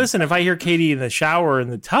 Conversation. Like, listen, if I hear Katie in the shower in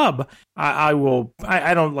the tub, I will.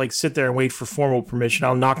 I don't like sit there and wait for formal permission.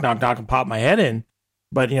 I'll knock, and pop my head in.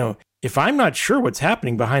 But if I'm not sure what's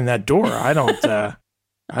happening behind that door, I don't.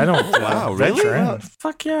 Wow, venture really? in.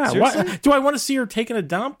 Fuck yeah! Seriously? Do I want to see her taking a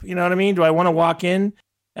dump? You know what I mean? Do I want to walk in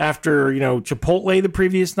after Chipotle the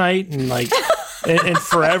previous night and like and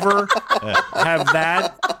forever have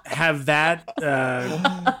that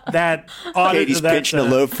audit? Katie's pinching a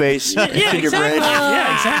low face. Yeah, exactly.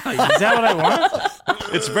 Yeah, exactly. Is that what I want?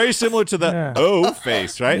 It's very similar to the O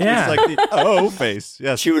face, right? Yeah. It's like the O face.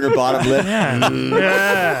 Yes. Chewing her bottom lip.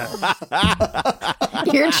 Yeah.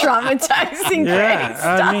 You're traumatizing.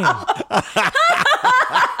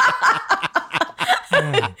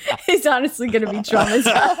 He's honestly going to be traumatized.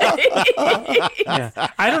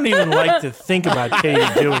 I don't even like to think about Katie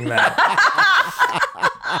doing that.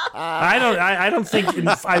 I don't think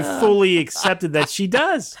I've fully accepted that she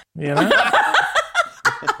does.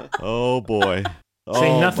 Oh boy.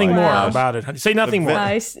 Say nothing more about it. Say nothing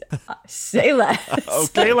more. Say less. Okay.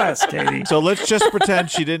 Say less, Katie. So let's just pretend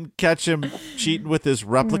she didn't catch him cheating with his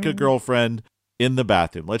replica girlfriend in the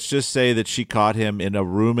bathroom. Let's just say that she caught him in a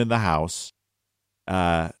room in the house.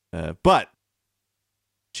 But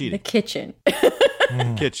cheating. The kitchen.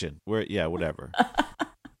 Kitchen. Whatever.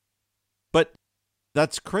 But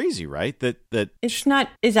that's crazy, right? That it's not.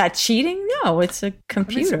 Is that cheating? No, it's a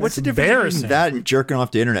computer. What's the difference between that and jerking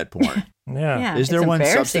off to internet porn? Yeah. Is there one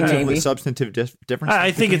substantive difference?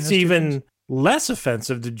 I think it's even less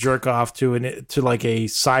offensive to jerk off to like a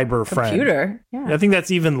cyber friend. Computer. Yeah. I think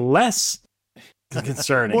that's even less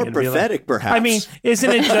concerning. More prophetic, perhaps. I mean, isn't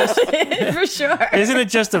it just for sure? Isn't it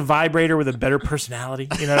just a vibrator with a better personality?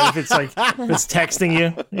 If it's like it's texting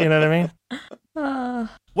you, you know what I mean?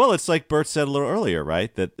 Well, it's like Bert said a little earlier,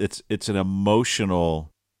 right? That it's an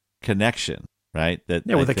emotional connection, right? That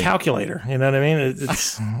with a calculator, you know what I mean?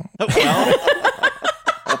 It's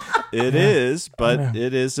it is, but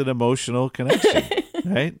it is an emotional connection,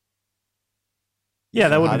 right? Yeah,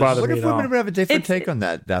 that wouldn't bother me at all. What if women would have a different take on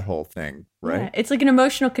that whole thing, right? Yeah, it's like an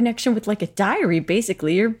emotional connection with like a diary.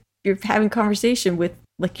 Basically, you're having conversation with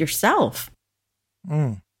like yourself.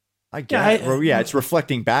 I guess. It's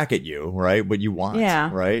reflecting back at you, right? What you want,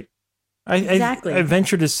 right? Exactly. I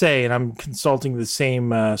venture to say, and I'm consulting the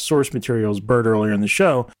same source material as Bert earlier in the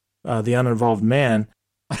show, The Uninvolved Man,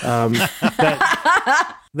 that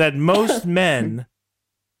most men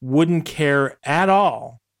wouldn't care at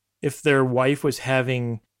all if their wife was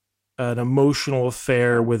having an emotional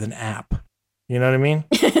affair with an app. You know what I mean?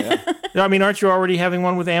 I mean, aren't you already having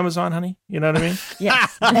one with Amazon, honey? You know what I mean?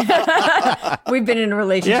 Yes. We've been in a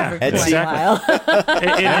relationship for quite a while.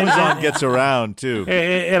 Amazon gets around, too.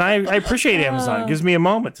 And I appreciate Amazon. It gives me a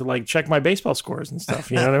moment to, like, check my baseball scores and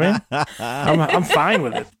stuff. You know what I mean? I'm fine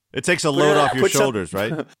with it. It takes a load off your shoulders,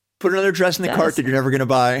 right? Put another dress in the cart that you're never going to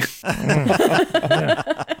buy.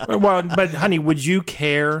 Well, but, honey, would you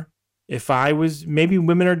care if I was... Maybe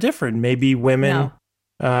women are different. Maybe women...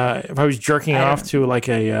 No. If I was jerking off to, like,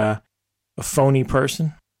 a phony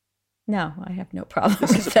person? No, I have no problem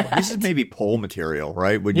with that. This is maybe poll material,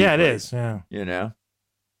 right? It is. Yeah.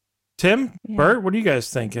 Tim, Bert, what do you guys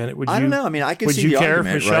think? I don't know. I mean, I can see the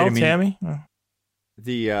argument. Would you care if Michelle, right? Tammy?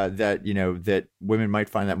 That women might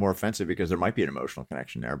find that more offensive because there might be an emotional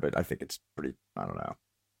connection there, but I think it's pretty. I don't know.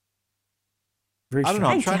 I don't know.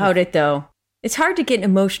 I doubt it though. It's hard to get an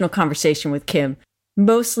emotional conversation with Kim.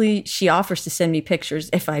 Mostly, she offers to send me pictures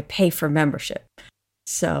if I pay for membership.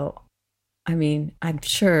 So, I mean, I'm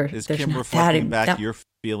sure is there's Kim not reflecting back your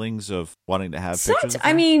feelings of wanting to have pictures?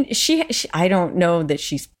 I mean, she. I don't know that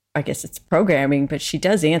she's. I guess it's programming, but she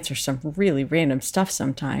does answer some really random stuff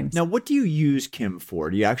sometimes. Now, what do you use Kim for?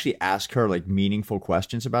 Do you actually ask her like meaningful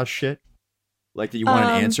questions about shit, like that you want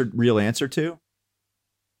an real answer to?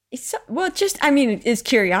 It's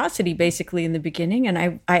curiosity basically in the beginning. And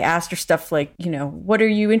I asked her stuff like, what are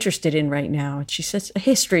you interested in right now? And she says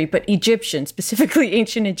history, but Egyptian, specifically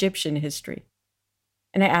ancient Egyptian history.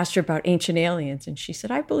 And I asked her about ancient aliens. And she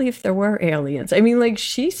said, I believe there were aliens. I mean, like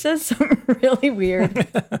she says some really weird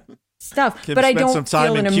stuff, Kim but I don't some time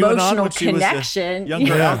feel an in QAnon emotional when she was a connection.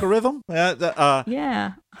 younger algorithm?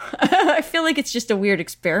 Yeah. I feel like it's just a weird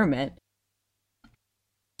experiment.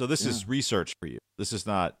 So this is research for you. This is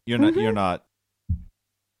not, you're not,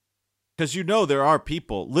 because there are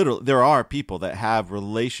people that have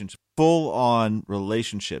full on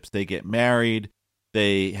relationships. They get married,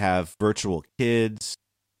 they have virtual kids.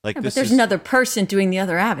 But there's another person doing the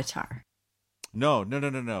other avatar. No.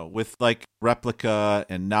 With like Replica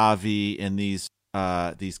and Navi and these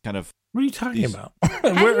kind of What are you talking about? How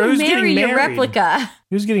do you marry your replica?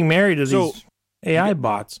 Who's getting married to these AI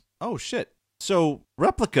bots? Oh shit! So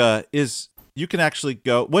Replica is you can actually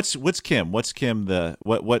go. What's Kim? What's Kim?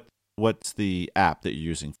 What's the app that you're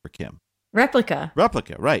using for Kim? Replica,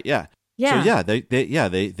 right? Yeah. Yeah. So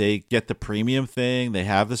they get the premium thing. They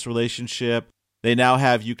have this relationship. They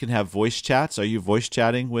now you can have voice chats. Are you voice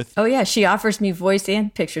chatting with? Oh yeah, she offers me voice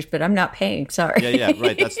and pictures, but I'm not paying. Sorry. Yeah,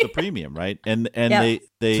 right. That's the premium, right? And they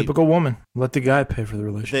typical woman. Let the guy pay for the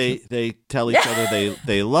relationship. They tell each other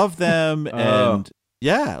they love them, and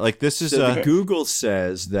like this is. So Google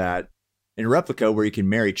says that in Replica, where you can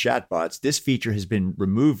marry chatbots, this feature has been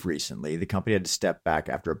removed recently. The company had to step back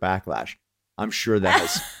after a backlash. I'm sure that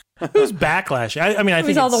has. Who's backlash? I mean, I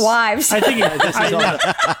think all the wives. I think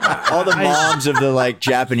all the moms of the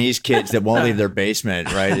Japanese kids that won't leave their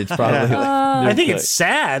basement, right? It's probably. I think it's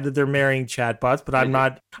sad that they're marrying chatbots, but I'm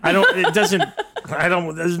not. I don't. It doesn't. I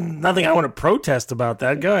don't. There's nothing I want to protest about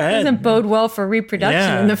that. Go ahead. It doesn't bode well for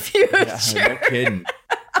reproduction in the future. Yeah, no kidding.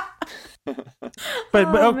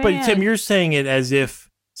 But Tim, you're saying it as if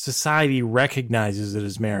society recognizes it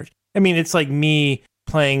as marriage. I mean, it's like me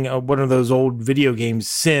playing one of those old video games,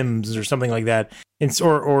 Sims or something like that,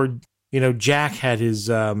 or Jack had his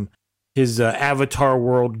Avatar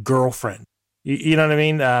World girlfriend. You know what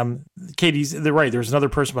I mean? Katie's right. There's another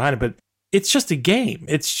person behind it, but it's just a game.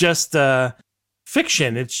 It's just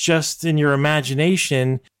fiction. It's just in your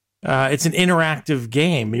imagination. It's an interactive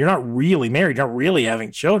game. You're not really married. You're not really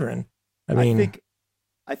having children.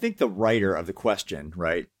 I think the writer of the question,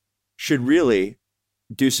 right, should really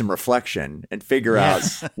do some reflection and figure out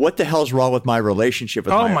what the hell's wrong with my relationship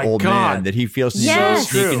with my old man that he feels to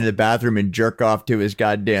sneak into the bathroom and jerk off to his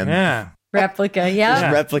goddamn replica.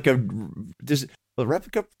 Does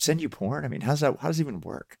Replica send you porn? I mean, how does it even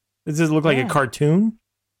work? Does it look like a cartoon,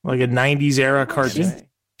 like a '90s era cartoon?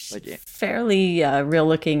 Fairly real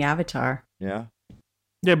looking avatar. Yeah.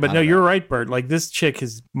 Yeah, but no, you're right, Bert. Like this chick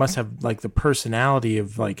must have like the personality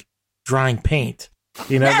of like drying paint.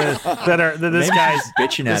 You know this guy's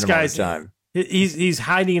bitching at him all the time. He's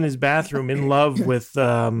hiding in his bathroom in love with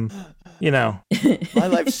my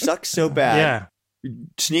life sucks so bad. Yeah.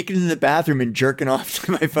 Sneaking in the bathroom and jerking off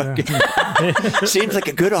to my fucking seems like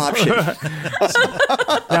a good option.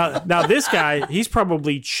 Now this guy, he's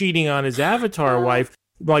probably cheating on his avatar wife,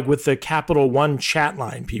 like with the Capital One chat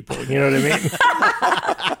line people. You know what I mean?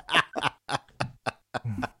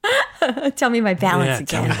 Tell me my balance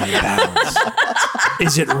again. Tell me my balance.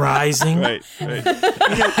 Is it rising? Right.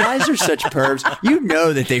 Guys are such pervs.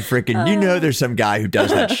 That they freaking. There's some guy who does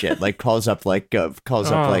that shit. Like calls up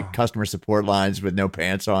customer support lines with no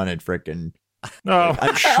pants on and freaking.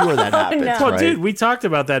 I'm sure that happens. No. Well, right? dude, we talked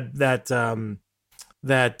about that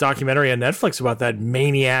documentary on Netflix about that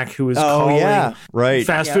maniac who was calling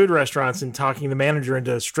fast food restaurants and talking the manager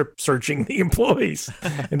into strip searching the employees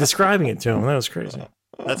and describing it to him. That was crazy.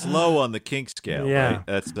 That's low on the kink scale. Yeah, right?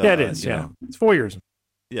 That's it is. Yeah, it's voyeurism.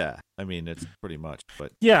 Yeah, I mean it's pretty much.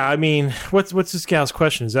 But yeah, I mean, what's this gal's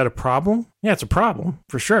question? Is that a problem? Yeah, it's a problem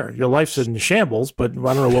for sure. Your life's in shambles, but I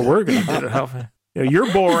don't know what we're going to do to help.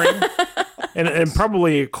 You're boring. And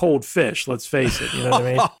probably a cold fish. Let's face it. You know what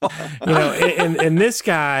I mean? And this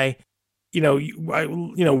guy,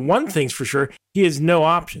 one thing's for sure, he has no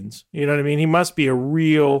options. You know what I mean? He must be a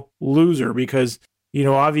real loser because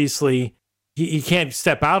obviously he can't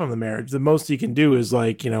step out on the marriage. The most he can do is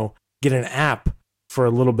get an app for a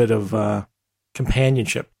little bit of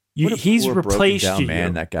companionship. He's replaced you,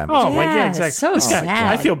 man. That guy. Oh my god! Exactly. So sad.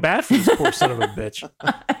 I feel bad for this poor son of a bitch.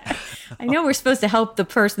 I know we're supposed to help the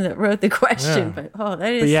person that wrote the question, but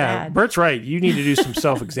that is sad. Bert's right. You need to do some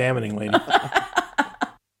self-examining, lady.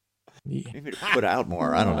 Maybe to put out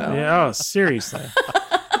more. I don't know. Yeah. Oh, seriously.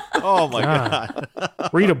 Oh my god.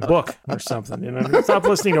 Read a book or something. Stop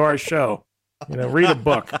listening to our show. Read a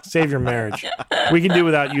book. Save your marriage. We can do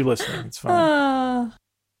without you listening. It's fine.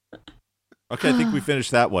 Okay, I think we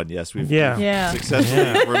finished that one. Yes, we've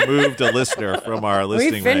successfully removed a listener from our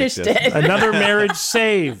listening. We finished it. Another marriage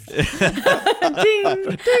saved. Ding,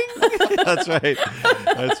 ding. That's right.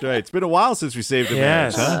 It's been a while since we saved a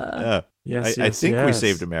marriage, huh? Yeah. Yes, I think we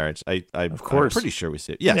saved a marriage. I'm pretty sure we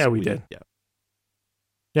saved. Yes, yeah, we did. Yeah.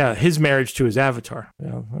 Yeah, his marriage to his avatar.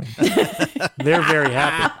 They're very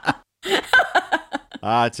happy.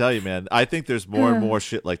 I tell you, man, I think there's more and more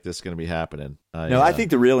shit like this going to be happening. I think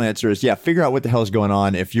the real answer is, figure out what the hell's going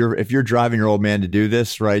on. If you're driving your old man to do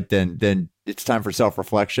this, right, then it's time for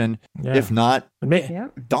self-reflection. Yeah. If not,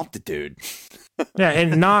 dump the dude. Yeah,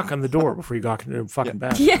 and knock on the door before you walk into the fucking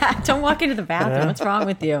bathroom. Yeah, don't walk into the bathroom. Yeah. What's wrong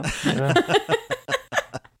with you? Yeah.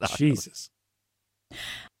 Jesus.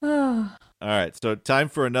 Oh. All right. So time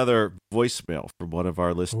for another voicemail from one of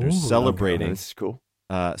our listeners celebrating. This is cool.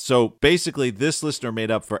 So basically, this listener made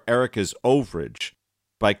up for Erica's overage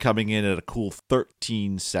by coming in at a cool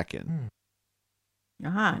 13 seconds.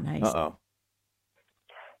 Nice. Uh-oh.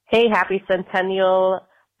 Hey, happy Centennial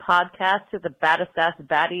podcast to the baddest ass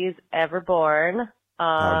baddies ever born.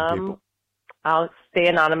 I'll stay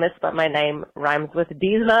anonymous, but my name rhymes with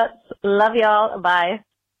D's nuts. Love y'all. Bye.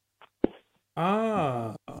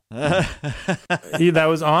 That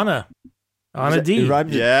was Anna. Anna D.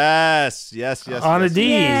 Yes. Anna D.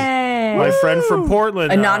 Yay. My friend from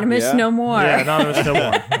Portland. Anonymous no more. Yeah, anonymous no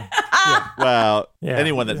more. Well,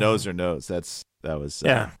 anyone that knows her knows that was.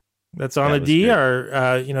 That's Anna D.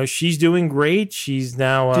 Our, she's doing great. She's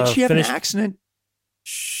now. Did she have finished... an accident?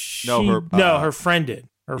 Her friend did.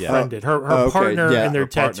 Her friend did. Her partner in their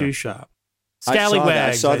tattoo shop.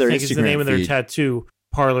 Scallywags, I think, is the name of their tattoo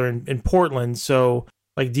parlor in Portland. So,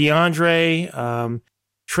 like DeAndre,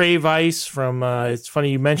 Trey Weiss from It's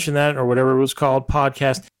Funny You Mentioned That, or whatever it was called,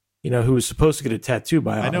 podcast, who was supposed to get a tattoo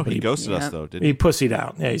by Anna. I know he ghosted us, though, didn't he? He pussied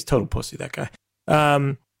out. Yeah, he's total pussy, that guy.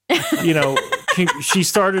 She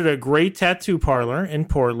started a great tattoo parlor in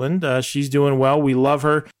Portland. She's doing well. We love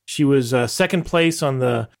her. She was second place on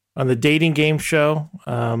the dating game show.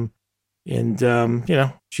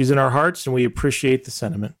 She's in our hearts, and we appreciate the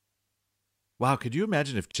sentiment. Wow, could you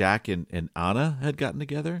imagine if Jack and Anna had gotten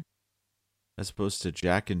together as opposed to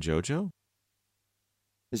Jack and JoJo?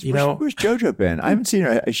 Where's JoJo been? I haven't seen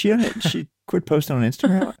her. Is she quit posting on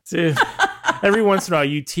Instagram? Dude, every once in a while,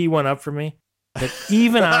 you tee one up for me. But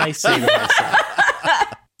even I say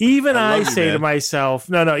to myself,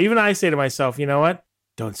 you know what?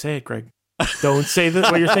 Don't say it, Greg. Don't say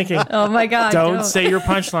what you're thinking. Oh my God. Don't say your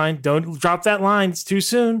punchline. Don't drop that line. It's too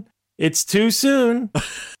soon.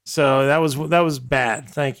 So that was bad.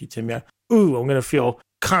 Thank you, Tim. Yeah. Ooh, I'm gonna feel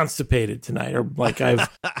constipated tonight, or like I have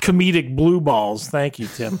comedic blue balls. Thank you,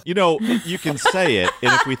 Tim. You can say it,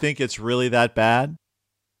 and if we think it's really that bad,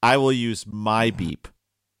 I will use my beep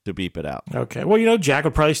to beep it out. Okay. Well, Jack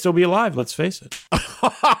would probably still be alive. Let's face it.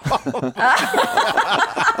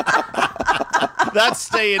 That's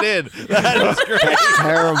staying in. That is great. That's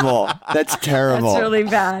terrible. That's really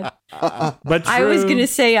bad. But I was going to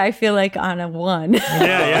say I feel like Anna won.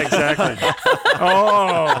 Yeah, exactly.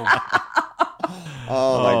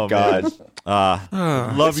 Oh my God.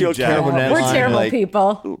 Love you, Jack. We're terrible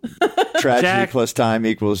people. Tragedy plus time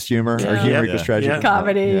equals humor, or humor equals tragedy.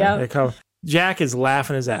 Comedy, Jack is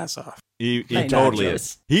laughing his ass off. He totally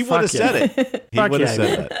is. He would have said it. He would have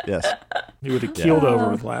said that. Yes. He would have keeled over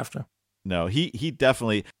with laughter. No, he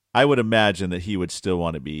definitely, I would imagine that he would still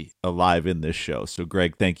want to be alive in this show. So,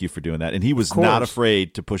 Greg, thank you for doing that. And he was not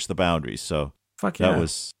afraid to push the boundaries. So that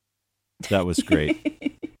was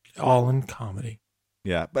great. All in comedy.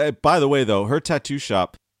 Yeah. By the way, though, her tattoo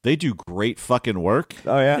shop, they do great fucking work.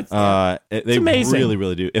 Oh, yeah. They amazing. Really,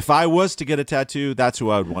 really do. If I was to get a tattoo, that's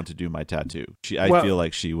who I would want to do my tattoo. I feel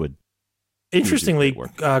like she would. Interestingly,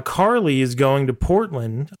 Carly is going to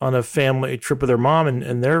Portland on a family trip with her mom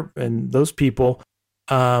and those people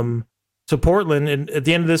to Portland at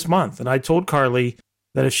the end of this month. And I told Carly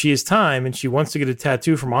that if she has time and she wants to get a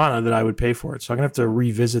tattoo from Anna, that I would pay for it. So I'm gonna have to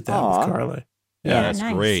revisit that with Carly. Yeah, that's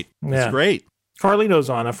nice. Great. That's great. Carly knows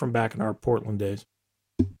Anna from back in our Portland days.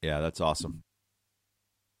 Yeah, that's awesome.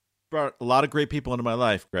 Brought a lot of great people into my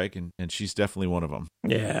life, Greg, and she's definitely one of them.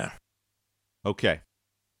 Yeah. Okay.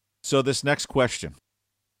 So this next question.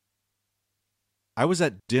 I was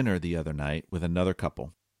at dinner the other night with another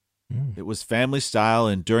couple. It was family style,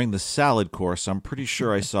 and during the salad course, I'm pretty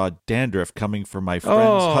sure I saw dandruff coming from my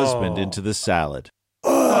friend's husband into the salad.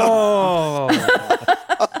 I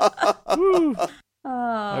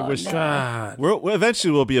wish. God.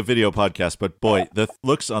 Eventually we'll be a video podcast, but boy, the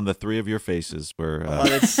looks on the three of your faces were...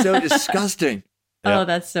 that's so disgusting. Oh,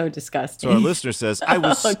 that's so disgusting. So our listener says, I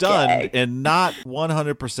was stunned and not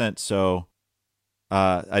 100%, so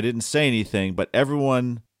I didn't say anything, but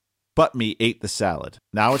everyone but me ate the salad.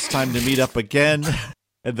 Now it's time to meet up again,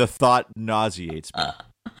 and the thought nauseates me.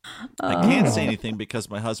 I can't say anything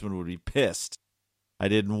because my husband would be pissed. I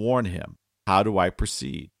didn't warn him. How do I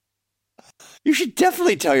proceed? You should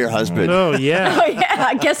definitely tell your husband. Oh, yeah. Oh,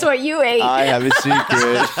 yeah. Guess what you ate? I have a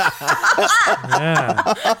secret.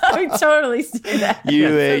 Yeah. I would totally say that.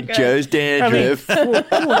 You ate Joe's dandruff.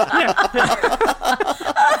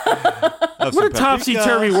 What a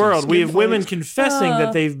topsy-turvy world. We have women confessing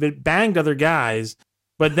that they've banged other guys,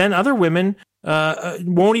 but then other women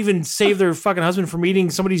won't even save their fucking husband from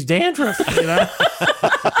eating somebody's dandruff.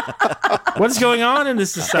 What's going on in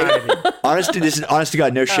this society? Honest to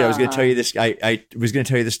God, no shit. I was going to tell you this. I was going to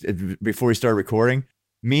tell you this before we started recording.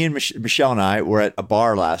 me and Michelle and I were at a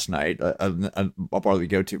bar last night, a bar that we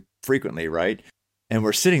go to frequently, right? And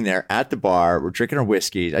we're sitting there at the bar. We're drinking our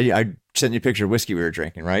whiskey. I sent you a picture of whiskey we were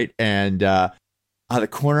drinking, right? And out of the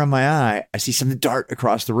corner of my eye, I see something dart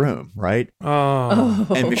across the room, right? Oh.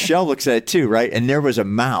 And Michelle looks at it too, right? And there was a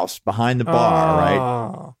mouse behind the bar,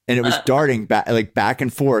 right? And it was darting back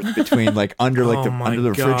and forth between under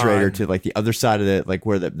the refrigerator to like the other side of the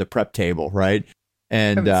where the prep table, right?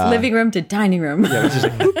 And from living room to dining room. Yeah, it was just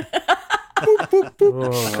like boop, boop, boop,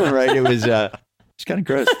 boop. Right? It was it's kind of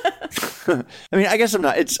gross. I mean, I guess I'm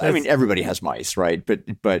not. I mean, everybody has mice, right? But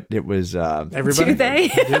it was everybody. Do they?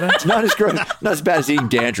 It's not as gross, not as bad as eating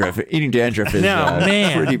dandruff. Eating dandruff is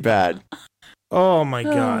pretty bad. Oh my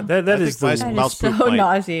god, that is mouse so poop.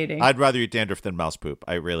 Nauseating. I'd rather eat dandruff than mouse poop.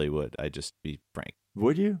 I really would. I just be frank.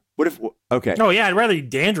 Would you? What if? Okay. Oh yeah, I'd rather eat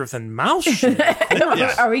dandruff than mouse shit.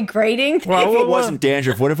 Yes. Are we grading? Well, if it wasn't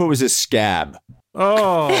dandruff, what if it was a scab?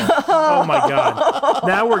 Oh my god!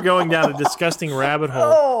 Now we're going down a disgusting rabbit hole.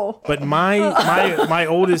 Oh. But my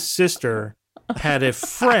oldest sister had a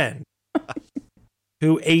friend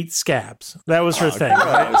who ate scabs. That was her thing.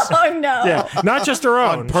 Right? Oh no! Yeah, not just her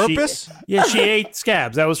own. On purpose? She ate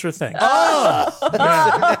scabs. That was her thing. Oh.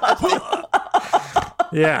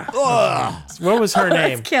 Yeah. What was her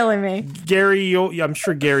name? That's killing me. Gary, I'm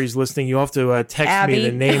sure Gary's listening. You'll have to text me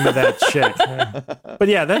the name of that chick. But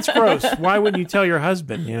yeah, that's gross. Why wouldn't you tell your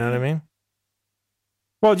husband? You know what I mean?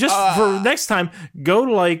 Well, just for next time, go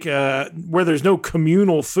to where there's no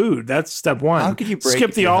communal food. That's step one. How could you break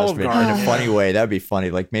skip the your Olive husband Garden in a funny way? That'd be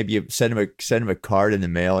funny. Like maybe you send him a card in the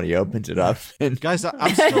mail and he opens it up. And Guys,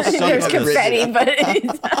 I'm still stuck There's on this. confetti, but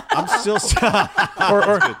I'm still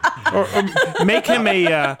or make him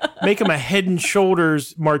a Head and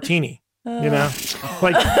Shoulders martini. You know,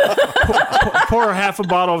 like pour half a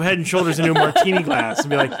bottle of Head and Shoulders into a martini glass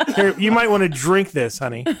and be like, "Here, you might want to drink this,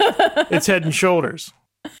 honey. It's Head and Shoulders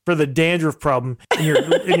for the dandruff problem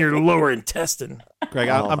in your lower intestine." Greg,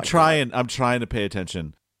 I'm trying to pay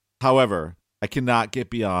attention. However, I cannot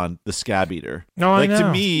get beyond the scab eater. No, I know.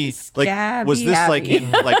 To me, was this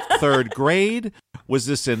in third grade? Was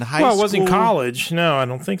this in high school? Well, it wasn't college. No, I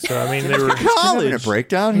don't think so. I mean, they were college. A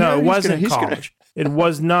breakdown. No, here? it wasn't college. It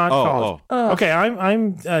was not college. Okay,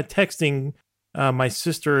 I'm texting my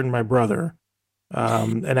sister and my brother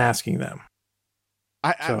and asking them.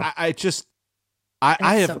 I have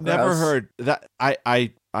so never gross. heard that.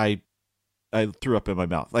 I threw up in my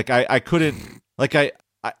mouth. Like I couldn't. Like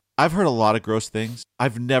I've heard a lot of gross things.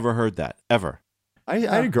 I've never heard that ever. I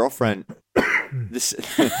had a girlfriend. I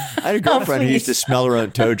had a girlfriend who used to smell her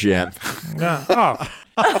own toe jam. Yeah. Oh.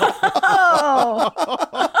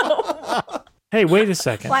 Hey, wait a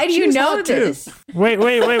second. Why do you know this? Wait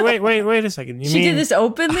a second. She did this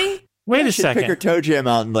openly? Wait a She'd second. pick her toe jam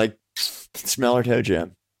out and smell her toe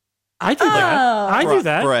jam. I do that. I do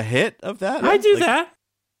that. For a hit of that? I do that.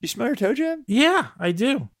 You smell her toe jam? Yeah, I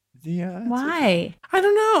do. Yeah. Why? I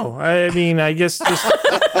don't know. I mean, I guess just.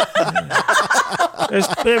 Why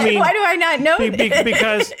do I not know this?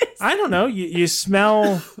 Because I don't know. You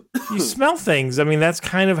smell things. I mean, that's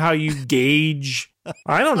kind of how you gauge.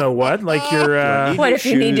 I don't know what. Like your. What if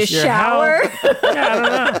you need to shower? Yeah, I don't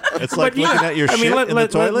know. It's like looking at your shit in the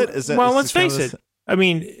toilet. Let's face it. I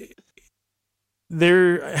mean,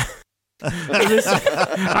 there.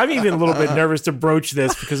 I'm even a little bit nervous to broach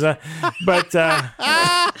this because, you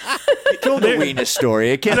told the weenus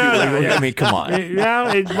story. It can't be really. I mean, come on.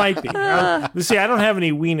 Yeah, it might be. See, I don't have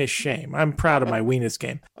any weenus shame. I'm proud of my weenus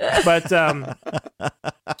game. But,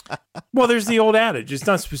 well, there's the old adage. It's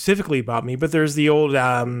not specifically about me, but there's the old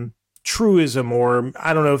truism, or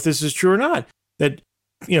I don't know if this is true or not, that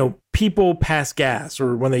people pass gas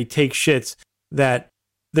or when they take shits, that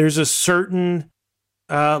there's a certain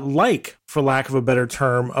for lack of a better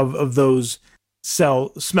term, of those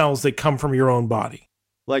smells that come from your own body.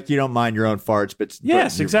 Like you don't mind your own farts, but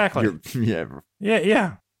yes, exactly.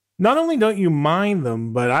 Yeah. Not only don't you mind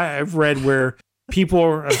them, but I've read where people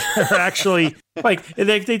are actually like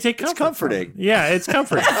they take comfort. It's comforting. Yeah, it's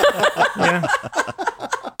comforting. Yeah.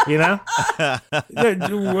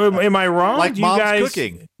 Am I wrong? Like do you mom's guys,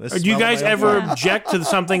 cooking. Do you guys ever object to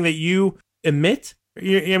something that you emit?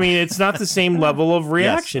 I mean, it's not the same level of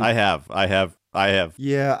reaction. Yes, I have.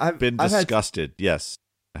 Yeah, I've been disgusted. Yes.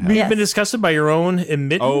 You've been disgusted by your own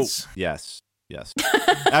emittance? Oh, yes. Yes.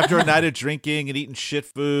 After a night of drinking and eating shit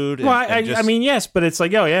food. Well, I mean, yes, but it's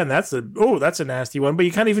like, oh yeah, and that's a nasty one. But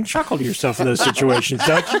you can't even chuckle to yourself in those situations,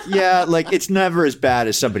 don't you? Yeah, like it's never as bad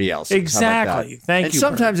as somebody else. Exactly. Thank and you.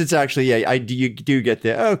 Sometimes it's actually, you do get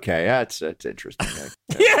the okay. That's interesting.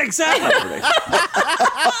 Yeah, exactly.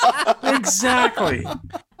 Exactly.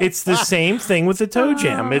 It's the same thing with the toe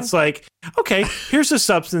jam. It's like, okay, here's a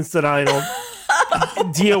substance that I don't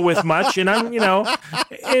deal with much, and I'm,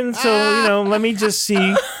 and so, let me just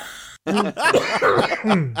see.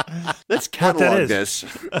 Let's catalog this.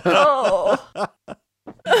 Oh.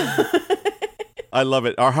 I love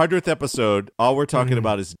it. Our 100th episode, all we're talking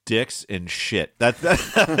about is dicks and shit.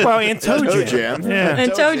 Well, and toe jam. Yeah.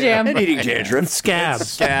 And toe jam. And eating dandruff. And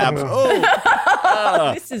scabs. Scabs.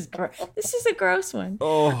 This is a gross one.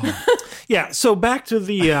 Oh. Yeah, so back to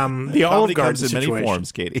the Olive Garden situation. In many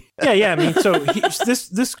forms, Katie. Yeah. I mean, so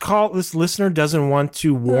this listener doesn't want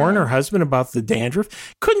to warn her husband about the dandruff.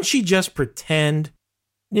 Couldn't she just pretend?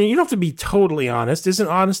 You don't have to be totally honest. Isn't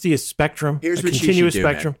honesty a spectrum? Here's a what continuous she should do,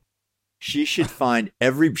 spectrum. Man. She should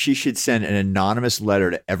she should send an anonymous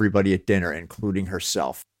letter to everybody at dinner, including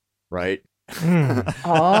herself. Right? Oh,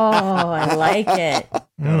 I like it. Like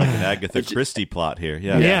an Agatha Christie plot here.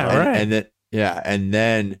 Yeah. Yeah. Right. And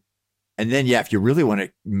then, if you really want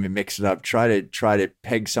to mix it up, try to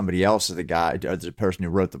peg somebody else as the guy, or the person who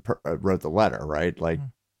wrote the letter, right? Like,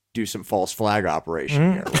 do some false flag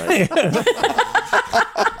operation here, right?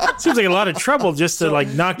 Seems like a lot of trouble just to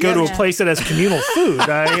not go to a place that has communal food.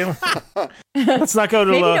 Let's not go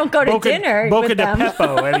to maybe don't go to dinner Boca with de them.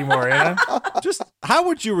 Pepo anymore. Just how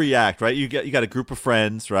would you react, right? You got a group of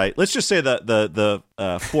friends, right? Let's just say the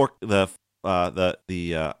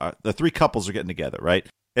three couples are getting together, right?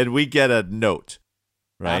 And we get a note,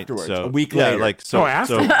 right? Afterwards, so, a week later. So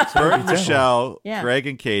afterwards. Bert and Michelle, Yeah. Greg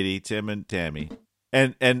and Katie, Tim and Tammy,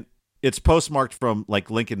 and it's postmarked from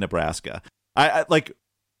Lincoln, Nebraska. I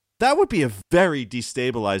that would be a very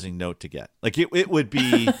destabilizing note to get. Like it would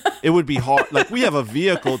be hard. Like we have a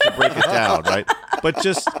vehicle to break it down, right? But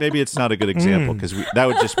just maybe it's not a good example because that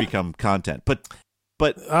would just become content. But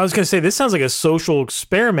I was going to say this sounds like a social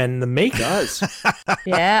experiment in the making.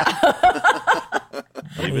 Yeah.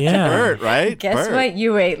 Yeah. Bert, right? Guess Bert. what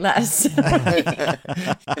you ate last night?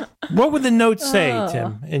 What would the note say,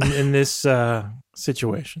 Tim, in this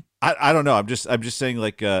situation? I don't know. I'm just saying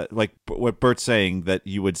like what Bert's saying, that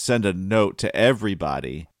you would send a note to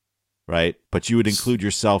everybody, right? But you would include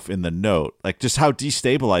yourself in the note. Like just how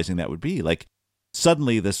destabilizing that would be. Like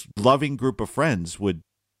suddenly this loving group of friends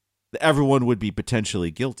everyone would be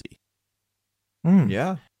potentially guilty.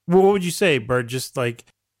 Yeah. Well, what would you say, Bert? Just like,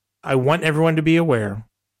 I want everyone to be aware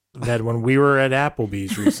that when we were at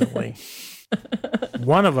Applebee's recently,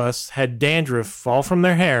 one of us had dandruff fall from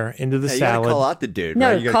their hair into the You salad. gotta call out the dude.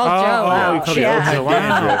 No, right? call Joe out. you called Yeah. Joe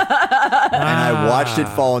out. And I watched it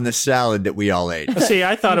fall in the salad that we all ate. See,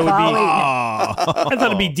 I thought it would be. Golly. I thought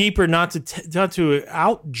it'd be deeper not to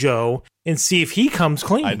out Joe and see if he comes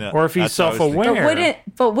clean I know. or if he's That's what I was self-aware.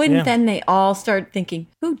 But wouldn't Yeah. then they all start thinking,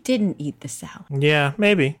 who didn't eat the salad? Yeah,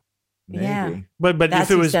 maybe. Yeah. But That's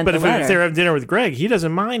if it who was sent but the if letter. they're having dinner with Greg, he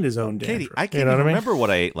doesn't mind his own dandruff. Katie, I can't you know even what I mean? remember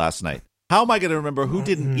what I ate last night. How am I going to remember who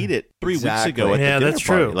didn't eat it 3 weeks ago at Yeah, the dinner that's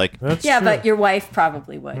party? true. Like, That's Yeah, true. but your wife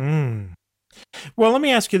probably would. Well, let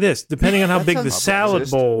me ask you this: depending on how big the sounds salad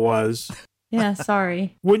racist. bowl was, Yeah,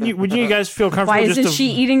 sorry. wouldn't you guys feel comfortable? Why just isn't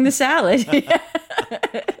she eating the salad?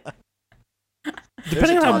 There's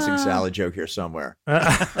a on how- tossing salad joke here somewhere.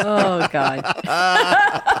 Oh, God.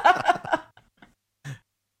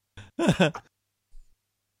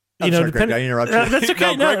 I'm sorry, Greg, did I interrupt you? That's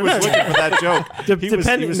okay. No, Greg was looking for that joke. He was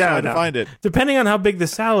trying to find it. Depending on how big the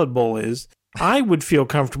salad bowl is, I would feel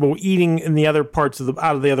comfortable eating in the other parts of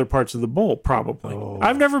out of the other parts of the bowl. Probably.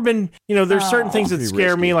 I've never been. There's certain things that Pretty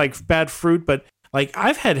scare me, risky. like bad fruit, but. Like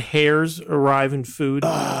I've had hairs arrive in food,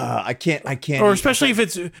 I can't. or especially if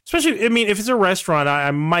it's a restaurant,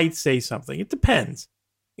 I might say something. It depends,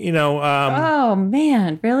 Oh,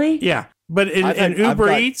 man. Really? Yeah, but in I've Uber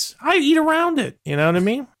got- Eats, I eat around it. You know what I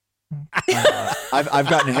mean? I've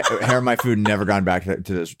gotten hair in my food and never gone back to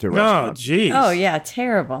Oh, restaurants. geez. Oh, yeah.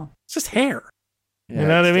 Terrible. It's just hair. Yeah, You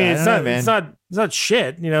know what I mean? It's don't not. know, man. It's not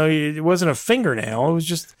shit. It wasn't a fingernail. It was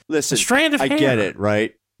just Listen, a strand of I hair. get it,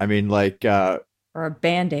 right? I mean, like, Or a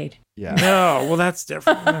Band-Aid. yeah. No, well, that's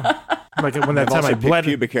different. Yeah. Like when that I've time also I picked bled.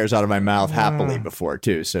 pubic hairs out of my mouth happily before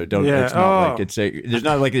too. So don't. Yeah. It's not like Oh. it's there's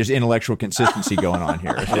not like there's intellectual consistency going on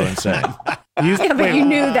here. Is what I'm saying. Yeah, but you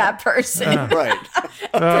knew that person. Right.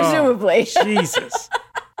 Oh, Presumably. Jesus.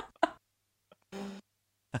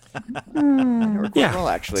 Yeah, well,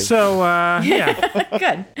 actually. So yeah,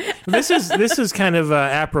 Good. this is kind of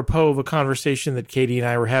apropos of a conversation that Katie and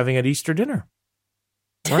I were having at Easter dinner,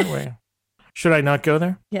 weren't we? Should I not go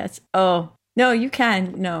there? Yes. Oh no, you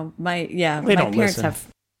can. No, my They don't parents listen. have.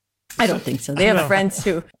 I don't think so. They have friends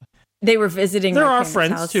who they were visiting. There my are parents'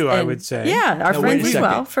 friends house, too, I and- would say. Yeah, our No, wait friends a as second.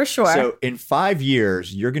 well, for sure. So in 5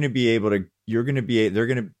 years, you're going to be able to. They're going to be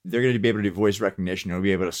able to do voice recognition. You'll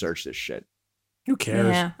be able to search this shit. Who cares?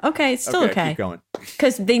 Yeah. Okay, it's still okay. Keep going.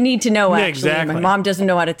 Because they need to know. Yeah, Actually, exactly. my mom doesn't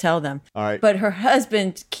know how to tell them. All right. But her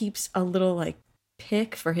husband keeps a little like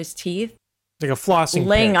pick for his teeth, Like a flossing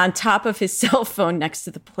laying pick. on top of his cell phone next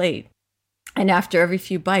to the plate. And after every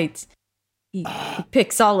few bites, he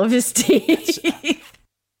picks all of his teeth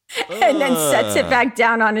and then sets it back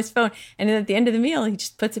down on his phone. And then at the end of the meal, he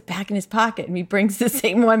just puts it back in his pocket and he brings the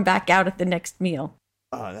same one back out at the next meal.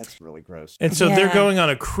 Oh, that's really gross. And so Yeah. they're going on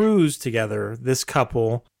a cruise together, this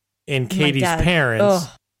couple and Katie's dad. parents. Ugh.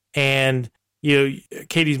 And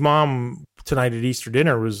Katie's mom tonight at Easter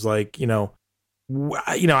dinner was like, I don't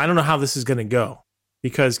know how this is going to go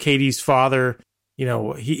because Katie's father,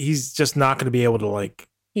 he's just not going to be able to like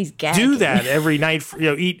He's gagging. do that every night.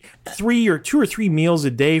 Eat 2 or 3 meals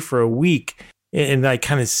a day for a week, and like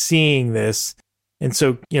kind of seeing this. And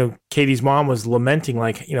so, Katie's mom was lamenting,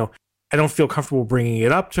 like, I don't feel comfortable bringing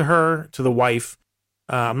it up to her, to the wife.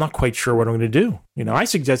 I'm not quite sure what I'm going to do. I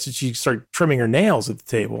suggested she start trimming her nails at the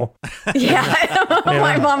table. Yeah.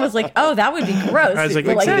 My mom was like, oh, that would be gross. I was like,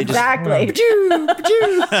 exactly.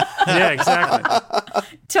 Yeah, exactly.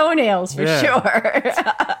 Toenails for Yeah. sure.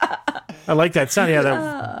 I like that sound. Yeah,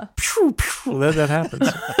 that happens.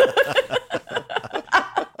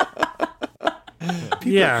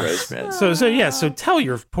 Yeah. gross, man. So tell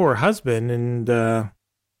your poor husband, and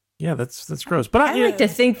yeah, that's gross. But I like to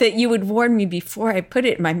think that you would warn me before I put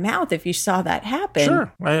it in my mouth if you saw that happen.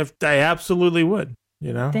 Sure, I absolutely would.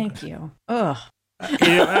 Thank you. Ugh.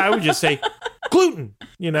 I would just say gluten,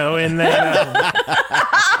 and then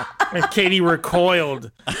and Katie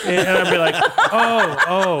recoiled, and I'd be like,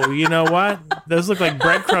 oh, you know what? Those look like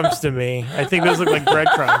breadcrumbs to me. I think those look like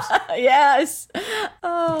breadcrumbs. Yes.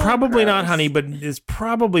 Oh, Probably not gross. honey, but it's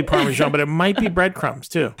probably Parmesan, but it might be breadcrumbs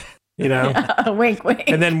too. Wink, wink.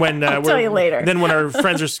 And then when I'll tell you later. Then when our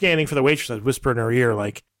friends are scanning for the waitress, I'd whisper in her ear,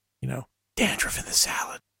 like, dandruff in the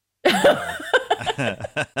salad.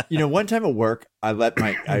 One time at work, I lent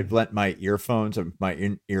my earphones of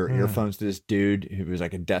my earphones to this dude who was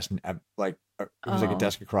like a desk, like it was like a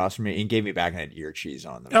desk across from me. He gave me back and had ear cheese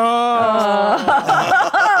on them. Oh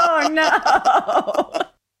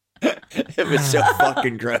no! It was so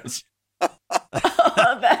fucking gross.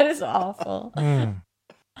 That is awful. I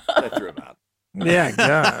threw him out. Yeah,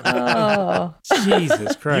 God. Oh,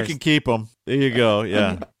 Jesus Christ. You can keep them. There you go.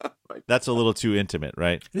 Yeah. That's a little too intimate,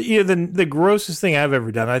 right? The grossest thing I've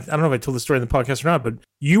ever done, I don't know if I told the story in the podcast or not, but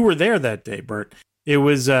you were there that day, Bert. It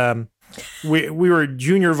was, we were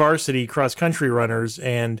junior varsity cross country runners,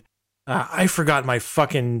 and I forgot my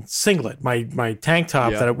fucking singlet, my tank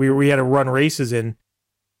top that we had to run races in.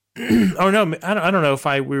 Oh no, I don't know if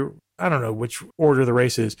I don't know which order the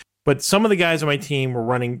race is, but some of the guys on my team were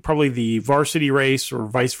running probably the varsity race or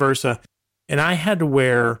vice versa, and I had to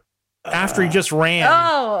wear, after he just ran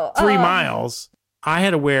 3 miles, I had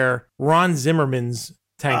to wear Ron Zimmerman's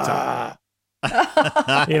tank top.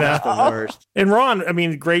 That's the worst. And Ron, I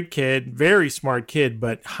mean, great kid, very smart kid,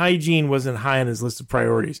 but hygiene wasn't high on his list of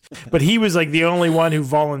priorities. But he was like the only one who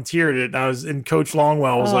volunteered it. And Coach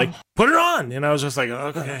Longwell was like, "Put it on," and I was just like,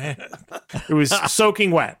 "Okay." It was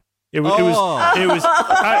soaking wet. It was. I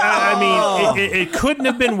mean, it couldn't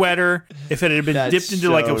have been wetter if it had been dipped into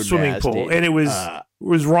like a swimming pool, and it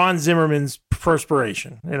was Ron Zimmerman's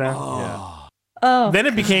perspiration. Yeah. Oh, then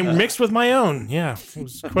it became mixed with my own. Yeah, it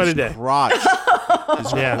was quite a day. Crotch. His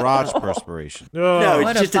crotch perspiration. No,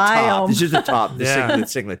 What it's just a the top. biome. It's just the top. Yeah. The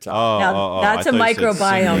singlet top. now that's I a thought you said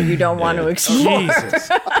microbiome singlet. you don't want to explore. Jesus.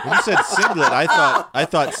 When you said singlet, I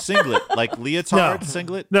thought singlet, like leotard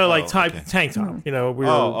singlet. No, like okay. tank top. We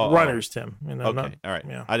were runners, Tim. Okay, all right.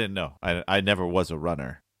 Yeah. I didn't know. I never was a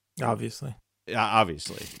runner. Obviously.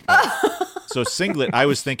 Obviously. So singlet, I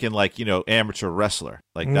was thinking like amateur wrestler.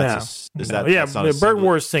 Like that's is that? Yeah, that's not a Bert singlet?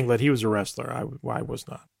 wore a singlet. He was a wrestler. I was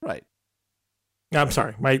not. Right. I'm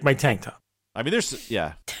sorry. My tank top. I mean,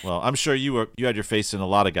 Well, I'm sure you had your face in a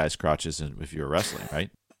lot of guys' crotches if you were wrestling, right?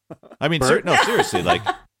 I mean, no, seriously, like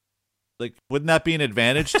wouldn't that be an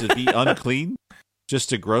advantage to be unclean, just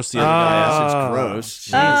to gross the other guy out? It's gross.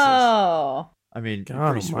 Jesus. Oh, I mean,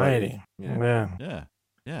 God pretty almighty. sweaty.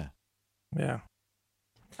 Yeah.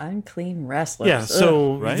 unclean wrestlers. Yeah.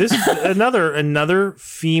 So Right? this is another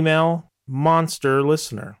female monster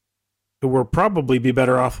listener who will probably be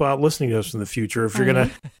better off without listening to us in the future if you're going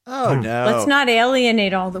to. Oh, no. Let's not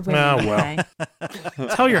alienate all the women. Oh, well.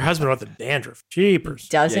 Tell your husband about the dandruff. Jeepers.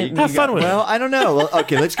 Doesn't have fun with it. Well, I don't know. Well,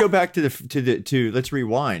 okay, let's go back to let's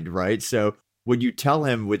rewind, right? So would you tell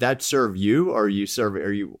him, would that serve you, or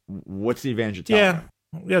what's the advantage of telling him?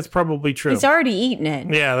 Yeah, it's probably true. He's already eaten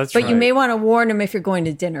it. Yeah, that's but right. you may want to warn him if you're going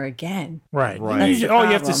to dinner again. Right. That's the All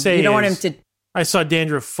you have to problem. say you don't is, want him to. I saw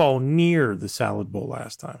dandruff fall near the salad bowl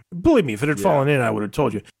last time. Believe me, if it had fallen in, I would have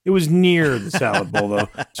told you. It was near the salad bowl, though.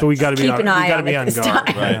 So we got to be Keep on, an eye we got to on be it on this guard.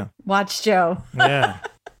 time. Yeah. Watch Joe. Yeah.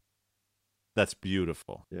 That's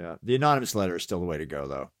beautiful. Yeah. The anonymous letter is still the way to go,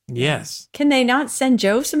 though. Yes. Can they not send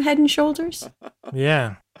Joe some Head and Shoulders?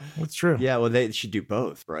 Yeah. That's true. Yeah, well, they should do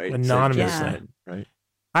both, right? Anonymous. Yeah. Right.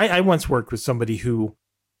 I once worked with somebody who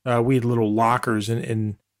we had little lockers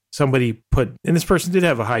and somebody put, and this person did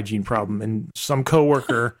have a hygiene problem, and some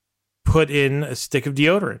coworker put in a stick of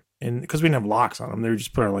deodorant, and because we didn't have locks on them, they were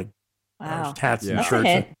just put our Wow. hats and That's a shirts.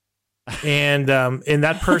 hint. And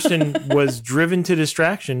that person was driven to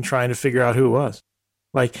distraction trying to figure out who it was.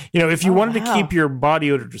 Like, if you wanted to keep your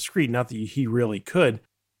body odor discreet, not that he really could,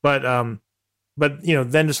 but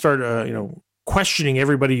then to start, questioning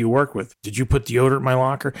everybody you work with. Did you put deodorant in my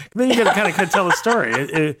locker? Then you got to kind of tell the story.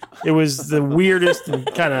 It was the weirdest and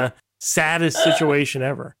kind of saddest situation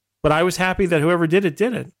ever. But I was happy that whoever did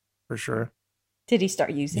it for sure. Did he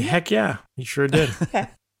start using it? Heck yeah, he sure did. Okay.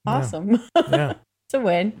 Awesome. Yeah. It's a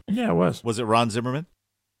win. Yeah, it was. Was it Ron Zimmerman?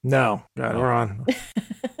 No, God, Ron.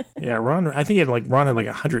 Yeah, Ron. I think Ron had like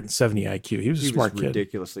 170 IQ. He was a smart kid.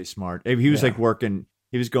 Ridiculously smart. He was like working.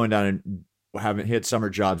 He was going down and he had summer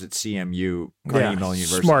jobs at CMU, Carnegie Mellon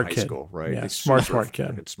University smart High kid. School, right? Yeah, Like smart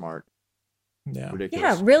kid. Smart. Yeah. Ridiculous.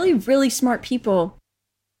 Yeah, really, really smart people,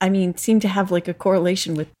 seem to have like a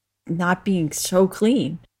correlation with not being so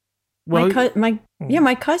clean. Well,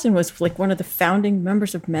 My cousin was like one of the founding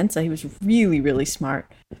members of Mensa. He was really, really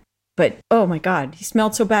smart. But, oh my God, he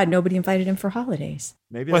smelled so bad, nobody invited him for holidays.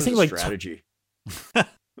 Maybe Well, that's I think a like strategy.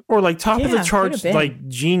 Or like top of the Yeah, charts, could've been. like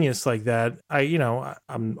genius like that.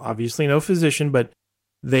 I'm obviously no physician, but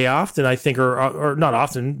they often, I think, or not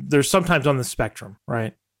often, they're sometimes on the spectrum,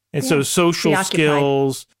 right? And so social Preoccupied.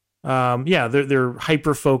 skills, they're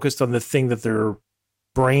hyper focused on the thing that their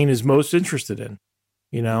brain is most interested in,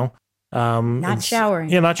 Not showering.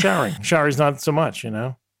 Yeah, not showering. Showering's not so much,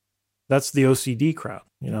 That's the OCD crowd.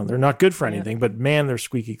 They're not good for anything, but man, they're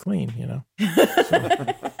squeaky clean,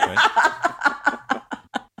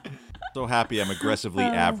 So happy I'm aggressively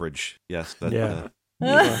average. Yes. Yeah.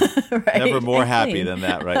 Right. Never more And happy clean. than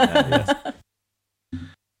that right now. Yes. You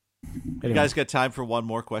Anyway, guys got time for one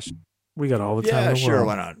more question? we got all the time Yeah, in the sure. world.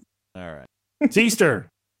 Why not? All right. It's Easter.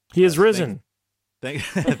 He has risen.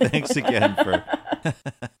 Thanks again for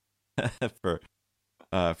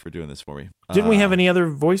doing this for me. Didn't we have any other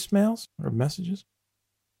voicemails or messages?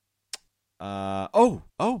 Oh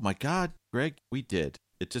my God, Greg, we did.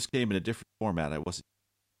 It just came in a different format. I wasn't.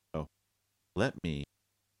 Oh, let me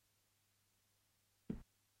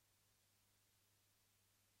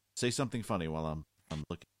say something funny while I'm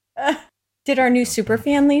looking. Did our new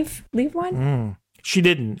superfan leave one? She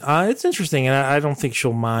didn't. It's interesting, and I don't think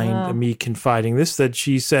she'll mind me confiding this. That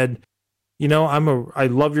she said, I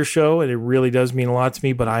love your show, and it really does mean a lot to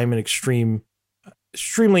me. But I'm an extremely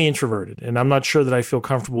introverted, and I'm not sure that I feel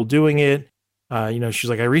comfortable doing it. She's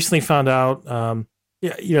like, I recently found out.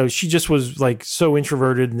 She just was like so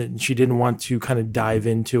introverted, and she didn't want to kind of dive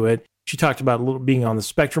into it. She talked about being on the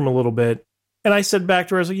spectrum a little bit. And I said back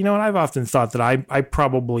to her, I was like, I've often thought that I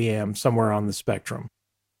probably am somewhere on the spectrum.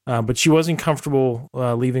 But she wasn't comfortable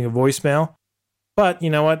leaving a voicemail. But you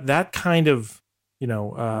know what? That kind of,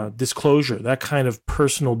 disclosure, that kind of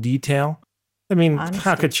personal detail. I mean,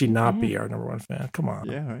 how could she not be our number one fan? Come on.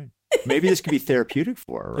 Yeah, right. Maybe this could be therapeutic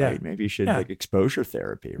for her, right? Yeah. Maybe you should like exposure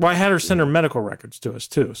therapy. Well, I had her send her medical records to us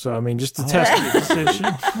too. So, just to test it.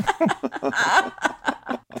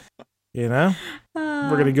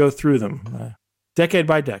 We're going to go through them decade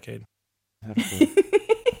by decade.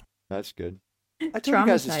 That's good. I told you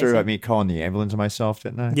guys the story about me calling the ambulance myself,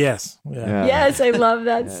 didn't I? Yes. Yeah. Yes, I love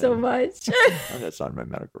that so much. That's on my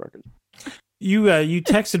medical record. You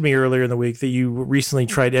texted me earlier in the week that you recently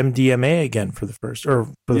tried MDMA again for the first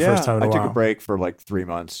time in a while. I took a break for like 3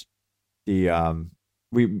 months.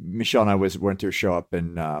 Michelle and I went to a show up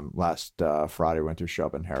in last Friday. Went to a show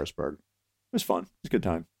up in Harrisburg. It was fun. It was a good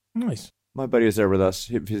time. Nice. My buddy was there with us.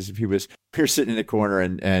 We were sitting in the corner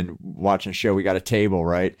and watching a show. We got a table,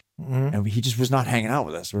 right? Mm-hmm. And he just was not hanging out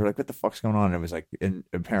with us. We were like, what the fuck's going on? And it was like, and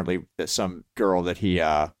apparently some girl that he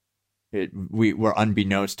we were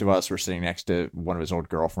unbeknownst to us. We're sitting next to one of his old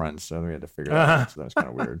girlfriends, so we had to figure that out. So that was kind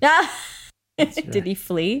of weird. Did he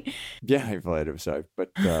flee? Yeah, he fled. So,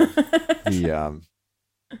 but I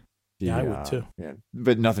would too. Yeah,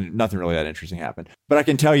 but nothing really that interesting happened. But I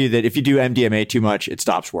can tell you that if you do MDMA too much, it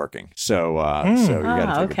stops working. So, so you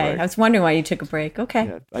got to take a break. I was wondering why you took a break. Okay.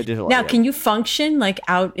 Yeah, I did. Now, can you function like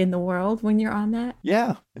out in the world when you're on that?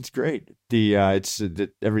 Yeah, it's great. It's kind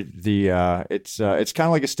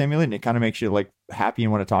of like a stimulant. It kind of makes you like happy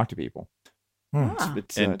and want to talk to people.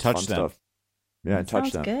 It's touch them. Stuff. Yeah, and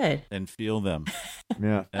touch them. Good. And feel them.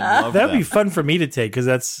 Yeah. And love That'd them. be fun for me to take because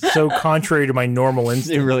that's so contrary to my normal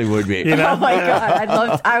instinct. It really would be. You know? Oh my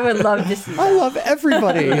God. I would love to see that. I love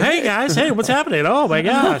everybody. Hey guys, hey, what's happening? Oh my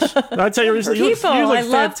gosh. I tell you, you look I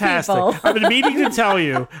love fantastic. people. I've been meaning to tell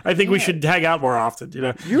you. I think we should hang out more often. You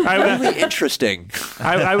know, You're really interesting.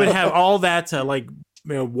 I would have all that to like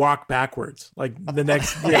walk backwards like the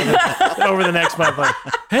next over the next month. Like,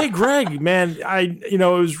 hey Greg, man, it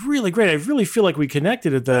was really great. I really feel like we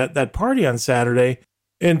connected at that party on Saturday.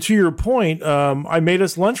 And to your point, I made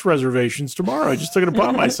us lunch reservations tomorrow. I just took it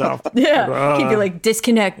upon myself. Yeah, he'd be like,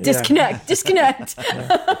 disconnect.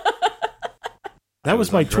 That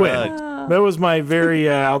was my twin. That was my very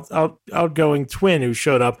outgoing twin who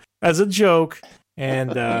showed up as a joke.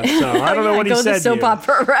 And so I don't know what he said to you.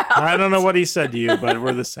 I don't know what he said to you, but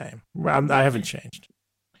we're the same. I haven't changed.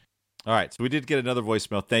 All right, so we did get another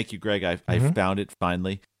voicemail. Thank you, Greg. I found it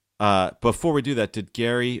finally. Before we do that, did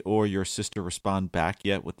Gary or your sister respond back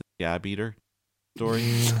yet with the scab eater story?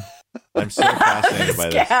 I'm so fascinated by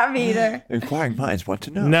this. Scab eater. Inquiring minds want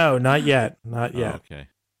to know. No, not yet. Not yet. Okay.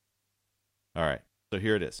 All right, so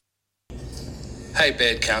here it is. Hey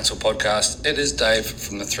Bad Council podcast, it is Dave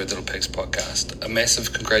from the Three Little Pigs podcast. A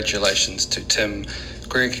massive congratulations to Tim,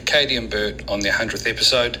 Greg, Katie and Bert on their 100th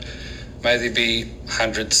episode. May there be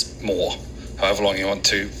hundreds more, however long you want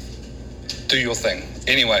to do your thing.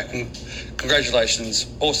 Anyway, congratulations,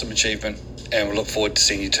 awesome achievement, and we look forward to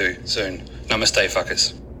seeing you two soon. Namaste,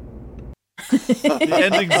 fuckers. The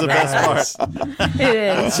ending's the best part.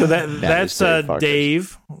 It is. So that's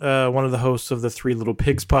Dave, one of the hosts of the Three Little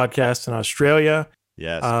Pigs podcast in Australia.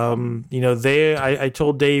 Yes. I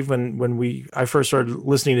told Dave when I first started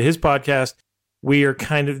listening to his podcast, we are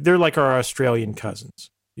they're like our Australian cousins,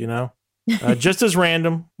 just as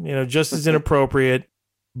random, just as inappropriate,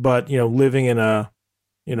 but, living in a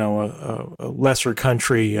lesser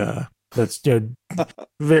country, that's,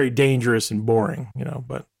 very dangerous and boring,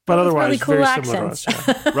 but otherwise, really cool very accents. similar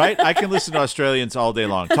to us. Yeah. Right? I can listen to Australians all day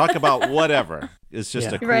long. Talk about whatever. It's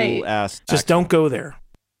just a cool ass accent. Just don't go there.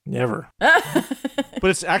 Never. But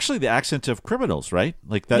it's actually the accent of criminals, right?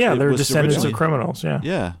 Like that. Yeah, they're was descendants originally- of criminals. Yeah.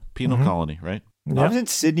 Yeah, penal colony, right? I was in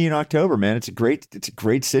Sydney in October, man. It's a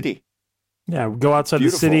great city. Yeah, go outside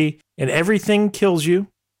Beautiful. the city and everything kills you.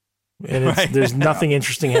 And there's nothing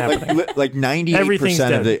interesting happening. Like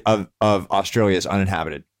 98% of Australia is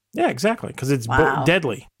uninhabited. Yeah, exactly. Because it's Wow.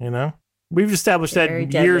 deadly, We've established that Very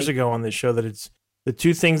years deadly. ago on this show that it's the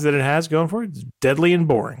two things that it has going for it. It's deadly and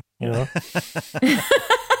boring,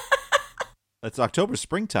 It's October,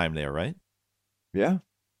 springtime there, right? Yeah.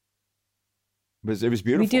 It was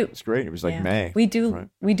beautiful. We do. It's great. It was like May. We do. Right.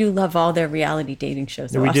 We do love all their reality dating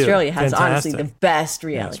shows. Yeah, we do. Australia has honestly Fantastic. the best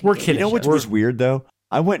reality. Yes, we're dating kidding. You know what was weird though?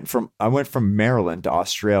 I went from Maryland to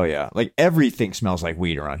Australia. Like everything smells like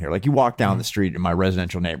weed around here. Like you walk down the street in my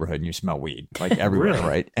residential neighborhood and you smell weed like everywhere, Really?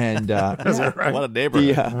 right? And Is that right? What a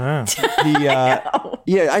neighborhood. I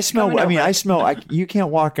smell. I mean, I smell. You can't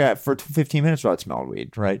walk for 15 minutes without smelling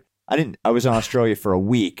weed, right? I was in Australia for a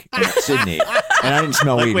week in Sydney, and I didn't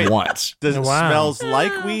smell weed wait. once. Does it Wow. smells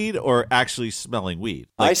like weed or actually smelling weed?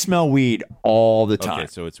 I smell weed all the time. Okay,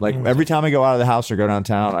 so it's like weed. every time I go out of the house or go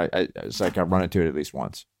downtown, it's like I run into it at least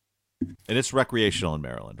once. And it's recreational in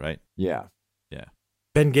Maryland, right? Yeah.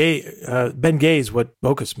 Ben Gay's what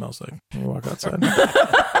Boca smells like when you walk outside.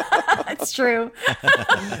 That's true.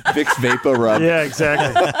 Vicks Vapor Rub. Yeah,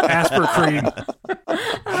 exactly. Asper cream.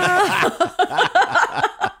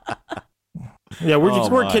 Yeah,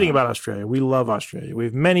 we're kidding about Australia. We love Australia. We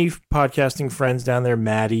have many podcasting friends down there,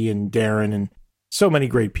 Maddie and Darren, and so many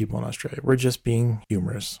great people in Australia. We're just being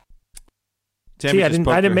humorous. Tammy See, I just didn't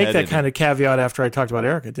poked her make head that in kind of caveat after I talked about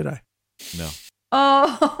Erica, did I? No.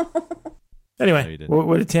 Oh. No, you Anyway, didn't.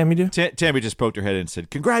 what did Tammy do? Tammy just poked her head in and said,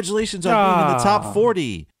 "Congratulations on being in the top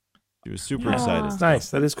 40." She was super excited. That's nice.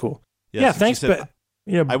 That is cool. Yes, Yeah, she thanks. said,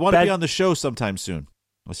 But I want to be on the show sometime soon.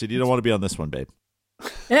 I said, "You don't want to be on this one, babe."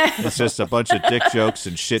 It's just a bunch of dick jokes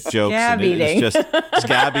and shit jokes. Scab and eating. It's just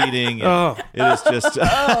scab eating. And It is just.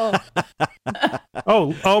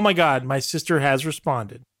 Oh my God! My sister has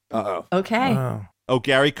responded. Uh-oh. Okay. Oh. Oh,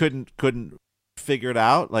 Gary couldn't figure it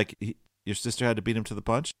out. Like your sister had to beat him to the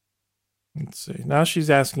punch. Let's see. Now she's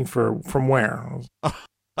asking from where?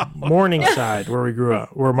 Morningside, where we grew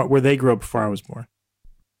up, where they grew up before I was born.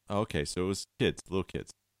 Okay, so it was kids, little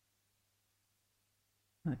kids.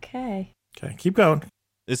 Okay. Okay, keep going.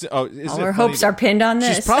 All our hopes are pinned on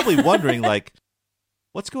this. She's probably wondering, like,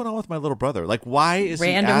 what's going on with my little brother? Like, why is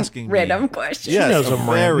he asking me? Random question. Yes, she knows a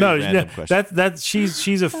very random question. That's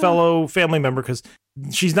she's a fellow family member because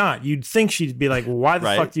she's not. You'd think she'd be like, well, why the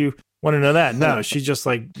fuck do you want to know that? No, she's just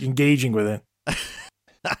like engaging with it.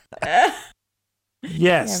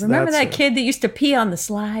 Yes. Yeah, remember that kid that used to pee on the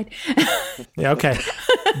slide? Yeah, okay.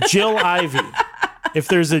 Jill Ivy. If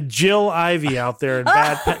there's a Jill Ivy out there in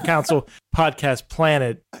Bad Pet Council Podcast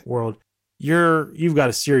Planet world, you've got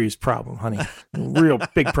a serious problem, honey. Real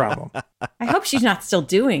big problem. I hope she's not still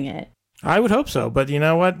doing it. I would hope so, but you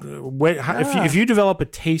know what? If you develop a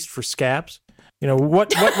taste for scabs, you know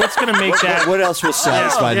what's going to make that? What else will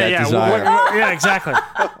satisfy that desire? Yeah, exactly.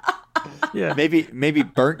 Yeah, maybe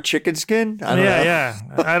burnt chicken skin. I don't know. Yeah.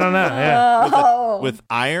 I don't know. Yeah, with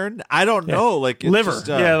iron. I don't know. Like liver. Just,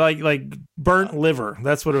 like burnt liver.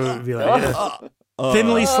 That's what it would be like. Yeah.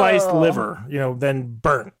 Thinly sliced liver. Then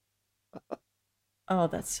burnt. Oh,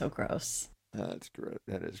 that's so gross. That's gross.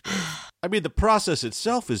 That is gross. I mean, the process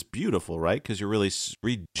itself is beautiful, right? Because you're really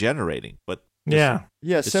regenerating. But yeah.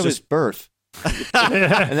 So is birth. And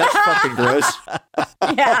that's fucking gross.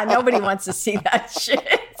 Yeah, nobody wants to see that shit.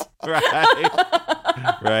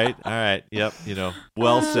 Right. All right. Yep.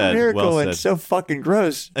 Well said. Miracle well said. And so fucking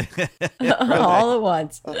gross. All at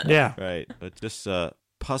once. Yeah. Right. But just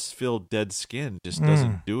pus-filled dead skin just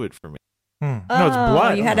doesn't do it for me. No, it's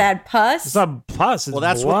blood. You had to add pus? It's not pus. It's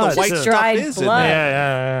that's blood. what the white stuff dried is blood. in there.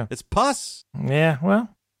 Yeah. It's pus. Yeah. Well,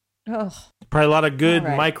 probably a lot of good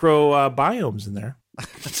microbiomes in there.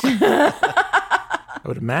 I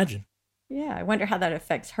would imagine. Yeah, I wonder how that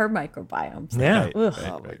affects her microbiomes. Yeah. Right.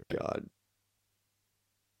 Oh my god.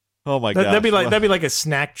 Oh my god. That'd be like a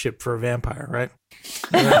snack chip for a vampire, right?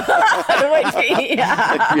 Yeah,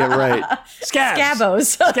 right.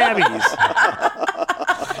 Scabos. Scabbies.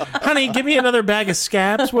 Honey, give me another bag of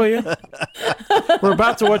scabs, will you? We're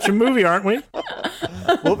about to watch a movie, aren't we?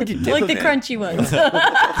 What would you dip Like the them in? crunchy ones.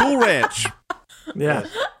 Cool Ranch. Yeah.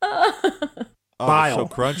 Oh, bile. so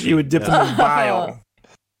crunchy. You would dip them in bile.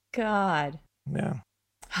 God. Yeah.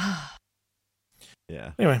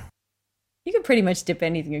 Yeah. Anyway. You could pretty much dip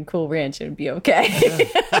anything in Cool Ranch and it'd be okay.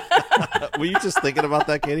 Were you just thinking about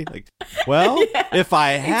that, Katie? Like, well, if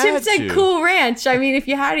I had Tim said Cool Ranch. I mean, if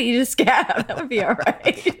you had to eat a scab, that would be all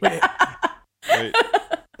right. Right.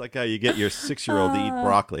 Like how you get your 6-year-old to eat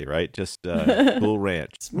broccoli, right? Just Cool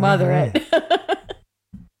Ranch. Smother it.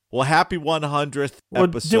 Well, happy 100th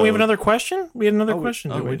episode. Do we have another question? We had another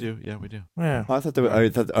question. Oh, we do. Yeah, we do. Yeah. I thought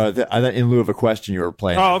in lieu of a question you were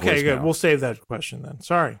playing. Oh, okay, good. We'll save that question then.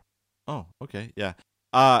 Sorry. Oh, okay. Yeah.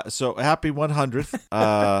 So happy 100th.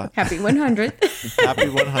 Happy 100th. Happy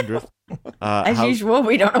 100th. As usual,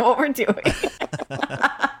 we don't know what we're doing.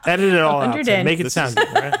 Edit it all out. 100 So in. make it sound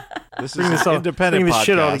good, right? This is an independent bring podcast. this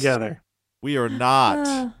shit all together. We are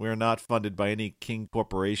not funded by any King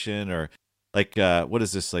Corporation or like what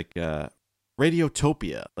is this, like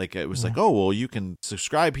Radiotopia. Like it was like, oh well, you can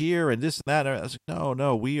subscribe here and this and that. I was like,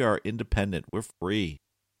 no, we are independent. We're free.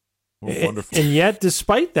 We're wonderful. And yet,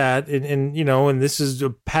 despite that, and this is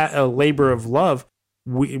a labor of love,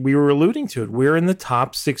 we were alluding to it. We're in the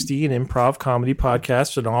top 60 in improv comedy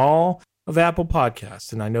podcasts and all of Apple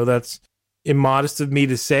Podcasts. And I know that's immodest of me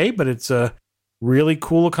to say, but it's a really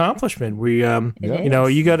cool accomplishment. We,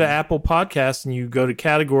 you go to Apple Podcasts and you go to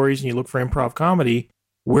categories and you look for improv comedy.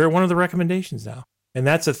 We're one of the recommendations now. And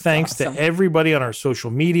that's a thanks to everybody on our social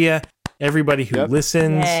media, everybody who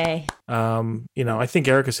listens. Yay. I think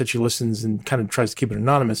Erica said she listens and kind of tries to keep it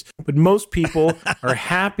anonymous, but most people are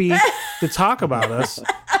happy to talk about us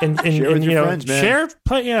and share with your friends, man.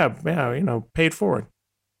 pay it forward.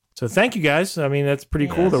 So thank you guys. I mean, that's pretty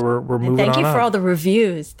cool that we're moving on. Thank you for up. all the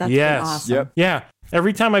reviews. That's been awesome. Yep. Yeah.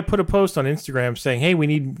 Every time I put a post on Instagram saying, hey, we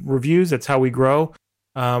need reviews, that's how we grow.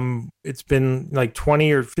 It's been like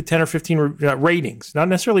 20 or 10 or 15 ratings, not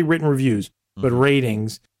necessarily written reviews, but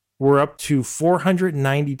ratings. We're up to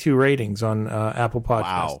 492 ratings on Apple Podcasts.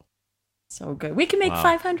 Wow. So good. We can make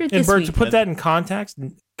 500 And this Bert, week. to put that in context,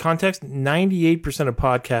 98% of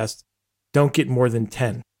podcasts don't get more than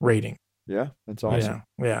 10 rating. Yeah, that's awesome.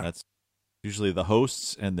 Yeah. That's usually the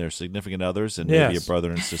hosts and their significant others and maybe a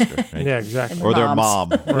brother and sister. Right? Yeah, exactly. Or their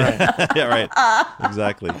mom. Right. Yeah, right.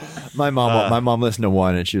 Exactly. My mom listened to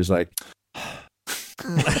one and she was like,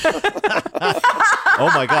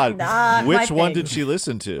 oh my God. Not Which my one thing. did she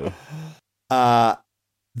listen to?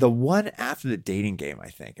 The one after the dating game, I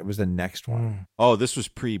think it was the next one. Oh, this was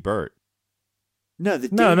pre-Bert. No,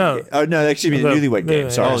 no. Oh no, excuse me, the Newlywed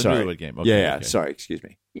Game. Sorry, the sorry. Newlywed Game. Okay, yeah. okay. Sorry, excuse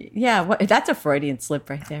me. Yeah, that's a Freudian slip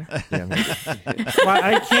right there. Yeah, well,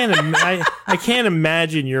 I can't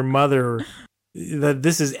imagine your mother that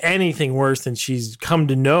this is anything worse than she's come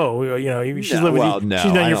to know. You know, she's lived with you.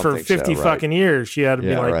 She's known you for 50 fucking years. She had to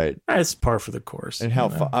be like, right. It's par for the course. And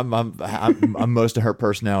how I'm most of her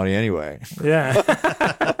personality anyway. Yeah.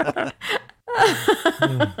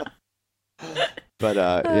 But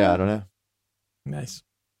yeah, I don't know. Nice.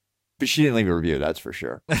 But she didn't leave a review, that's for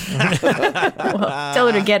sure. Well, tell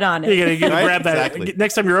her to get on it. You gotta Right? grab that. Exactly.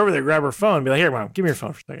 Next time you're over there, grab her phone and be like, here, Mom, give me your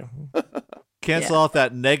phone for a second. Cancel out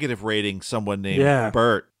that negative rating someone named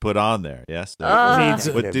Bert put on there. Yes.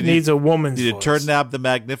 Needs a woman's Did voice. Turnab the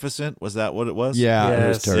Magnificent? Was that what it was? Yeah,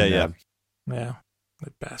 Yes. it was Turnab. Yeah.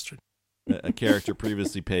 That bastard. A character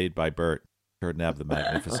previously paid by Bert. Turnab the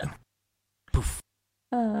Magnificent. Poof.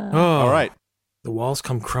 All right. The walls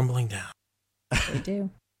come crumbling down. They do.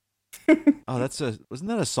 Oh, wasn't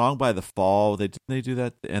that a song by The Fall? Didn't they do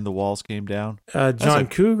that? And the walls came down. John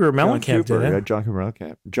Cougar Mellencamp did it. Yeah, John Cougar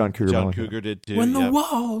Mellencamp. John Cougar did too. When the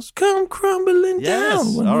walls come crumbling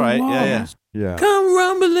down. When all the right. walls Yeah. come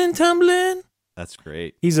rumbling, tumbling. That's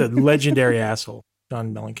great. He's a legendary asshole,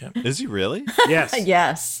 John Mellencamp. Is he really? Yes.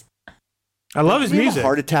 Yes. I love his Did he have music. a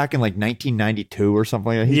heart attack in like 1992 or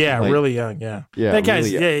something like that. Yeah, really young. Yeah. Yeah, That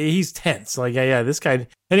guy's, really young. he's tense. Like, yeah, this guy,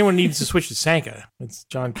 anyone needs to switch to Sanka. It's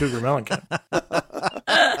John Cougar Mellencamp.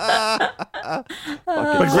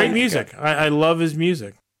 But great music. I love his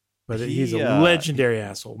music. But he's a legendary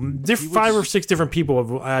asshole. 5 or 6 different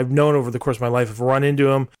people I've known over the course of my life have run into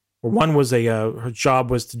him. One was her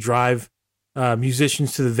job was to drive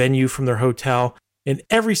musicians to the venue from their hotel. And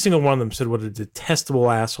every single one of them said what a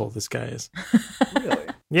detestable asshole this guy is. Really?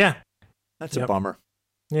 Yeah. That's a bummer.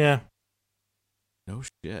 Yeah. No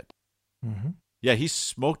shit. Mm-hmm. Yeah, he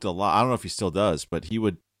smoked a lot. I don't know if he still does, but he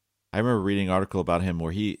would. I remember reading an article about him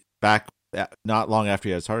where not long after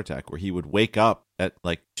he had his heart attack, where he would wake up at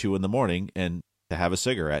like 2 a.m. and to have a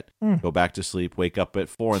cigarette, go back to sleep, wake up at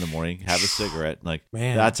 4 a.m, have a cigarette. Like,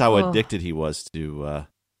 man, that's how addicted he was to.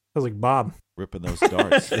 Sounds like Bob. Ripping those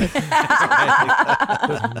darts.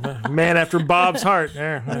 Man after Bob's heart.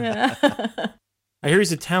 There. I hear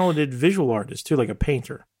he's a talented visual artist too, like a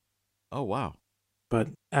painter. Oh, wow. But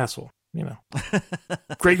asshole,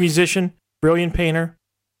 Great musician, brilliant painter,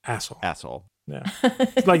 asshole. Asshole. Yeah.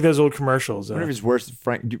 It's like those old commercials. One of his worst,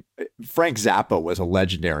 Frank Zappa was a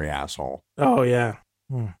legendary asshole. Oh, yeah.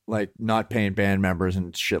 Like not paying band members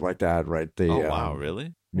and shit like that, right? Wow,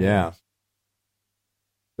 really? Yeah.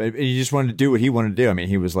 But he just wanted to do what he wanted to do. I mean,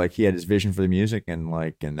 he had his vision for the music and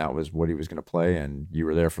that was what he was going to play. And you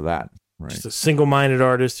were there for that. Right. Just a single-minded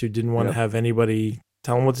artist who didn't want to have anybody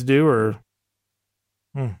tell him what to do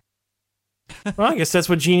Well, I guess that's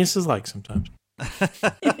what genius is like sometimes.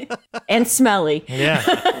 And smelly. Yeah.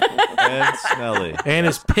 And smelly. And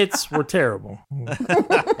his pits were terrible.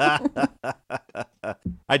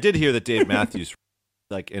 I did hear that Dave Matthews,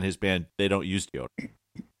 like in his band, they don't use deodorant.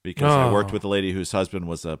 Because I worked with a lady whose husband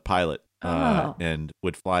was a pilot and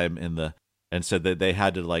would fly him and said that they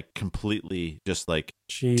had to like completely just like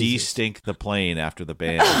de-stink the plane after the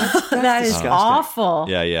band. That is awful.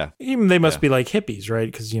 Yeah. Even they must be like hippies,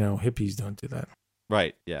 right? Because, hippies don't do that.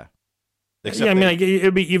 Right, yeah. Except I mean,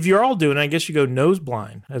 it'd be, if you're all doing it, I guess you go nose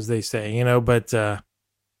blind, as they say, but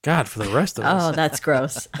God, for the rest of us. Oh, that's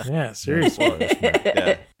gross. Yeah, seriously.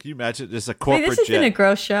 Yeah. Can you imagine just a corporate this has been a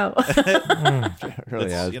gross show. It really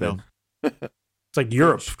has been. It's like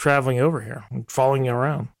Europe traveling over here, following you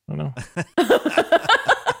around. I know.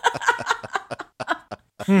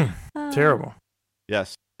 Terrible.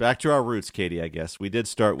 Yes. Back to our roots, Katie, I guess. We did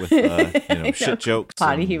start with, shit jokes.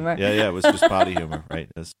 Potty humor. Yeah, it was just potty humor, right?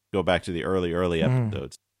 Let's go back to the early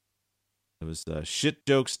episodes. It was shit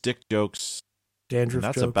jokes, dick jokes. Dandruff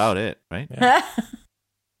that's jokes. About it, right? Yeah.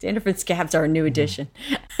 Dandruff and scabs are a new addition.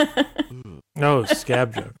 No,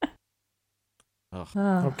 scab joke. Oh.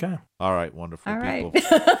 Okay. All right, wonderful All right. people.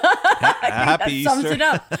 Happy Easter. Sums it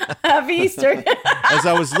up. Happy Easter. As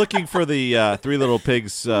I was looking for the Three Little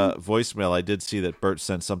Pigs voicemail, I did see that Bert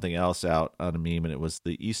sent something else out on a meme, and it was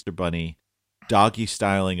the Easter Bunny doggy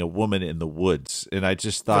styling a woman in the woods. And I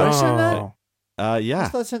just thought, yeah. I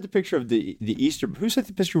thought I sent the picture of the Easter. Who sent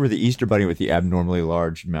the picture with the Easter Bunny with the abnormally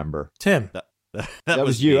large member? Tim. That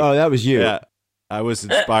was you. Oh, that was you. Yeah. I was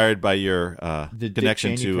inspired by your the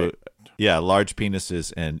connection Dick Cheney to large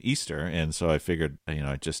penises and Easter, and so I figured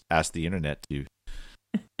I just asked the internet to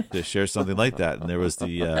share something like that, and there was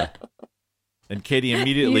the And Katie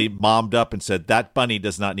immediately mommed up and said, that bunny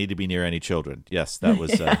does not need to be near any children. Yes, that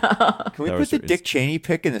was... Can we put the Dick Cheney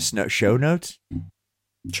pic in the show notes?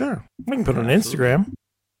 Sure. We can put it on Instagram.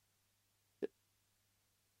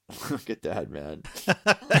 Look at that, man. It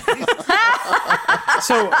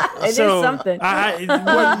is something.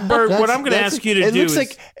 What I'm going to ask you to do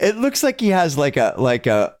is... It looks like he has like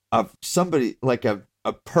a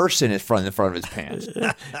person in front of his pants.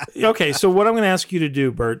 Okay, so what I'm going to ask you to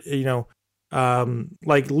do, Bert,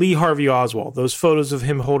 like Lee Harvey Oswald, those photos of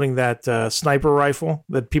him holding that sniper rifle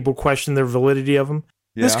that people question their validity of them.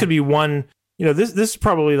 Yeah. This could be one. This is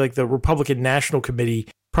probably like the Republican National Committee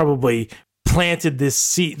probably planted this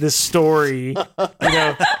story,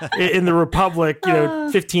 in the Republic,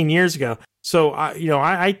 15 years ago. So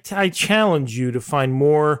I challenge you to find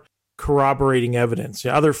more corroborating evidence,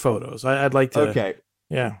 other photos. I'd like to. Okay.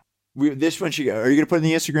 Yeah. This one should go. Are you going to put it in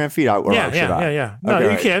the Instagram feed? Or yeah. No,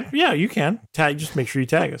 okay, you can. Yeah, you can. Just make sure you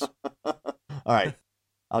tag us. All right.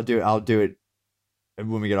 I'll do it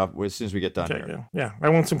when we get off. As soon as we get done here. Yeah. I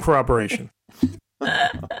want some corroboration.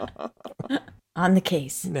 On the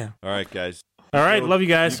case. Yeah. All right, guys. All right. Love you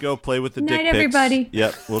guys. You go play with the Night, dick pics. everybody.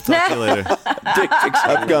 Yep. We'll talk to you later. Dick pics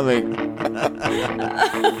upcoming.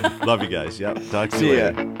 Love you guys. Yep. Talk to See you ya.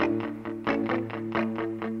 later.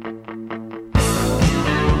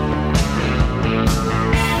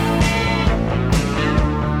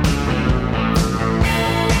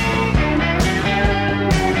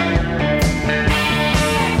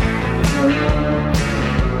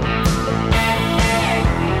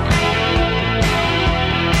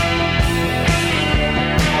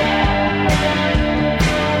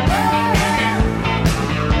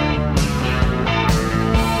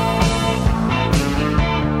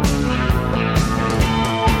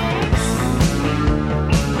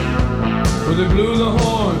 They blew the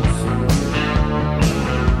horns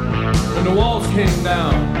and the walls came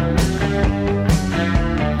down.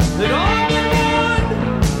 They'd all been won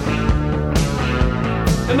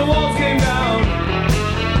and the walls came down.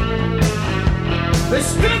 They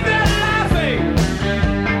stood there laughing.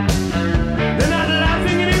 They're not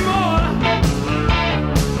laughing anymore.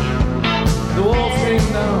 The walls came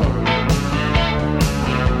down.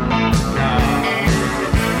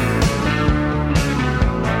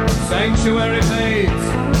 Sanctuary fades,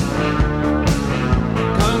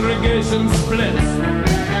 congregation splits.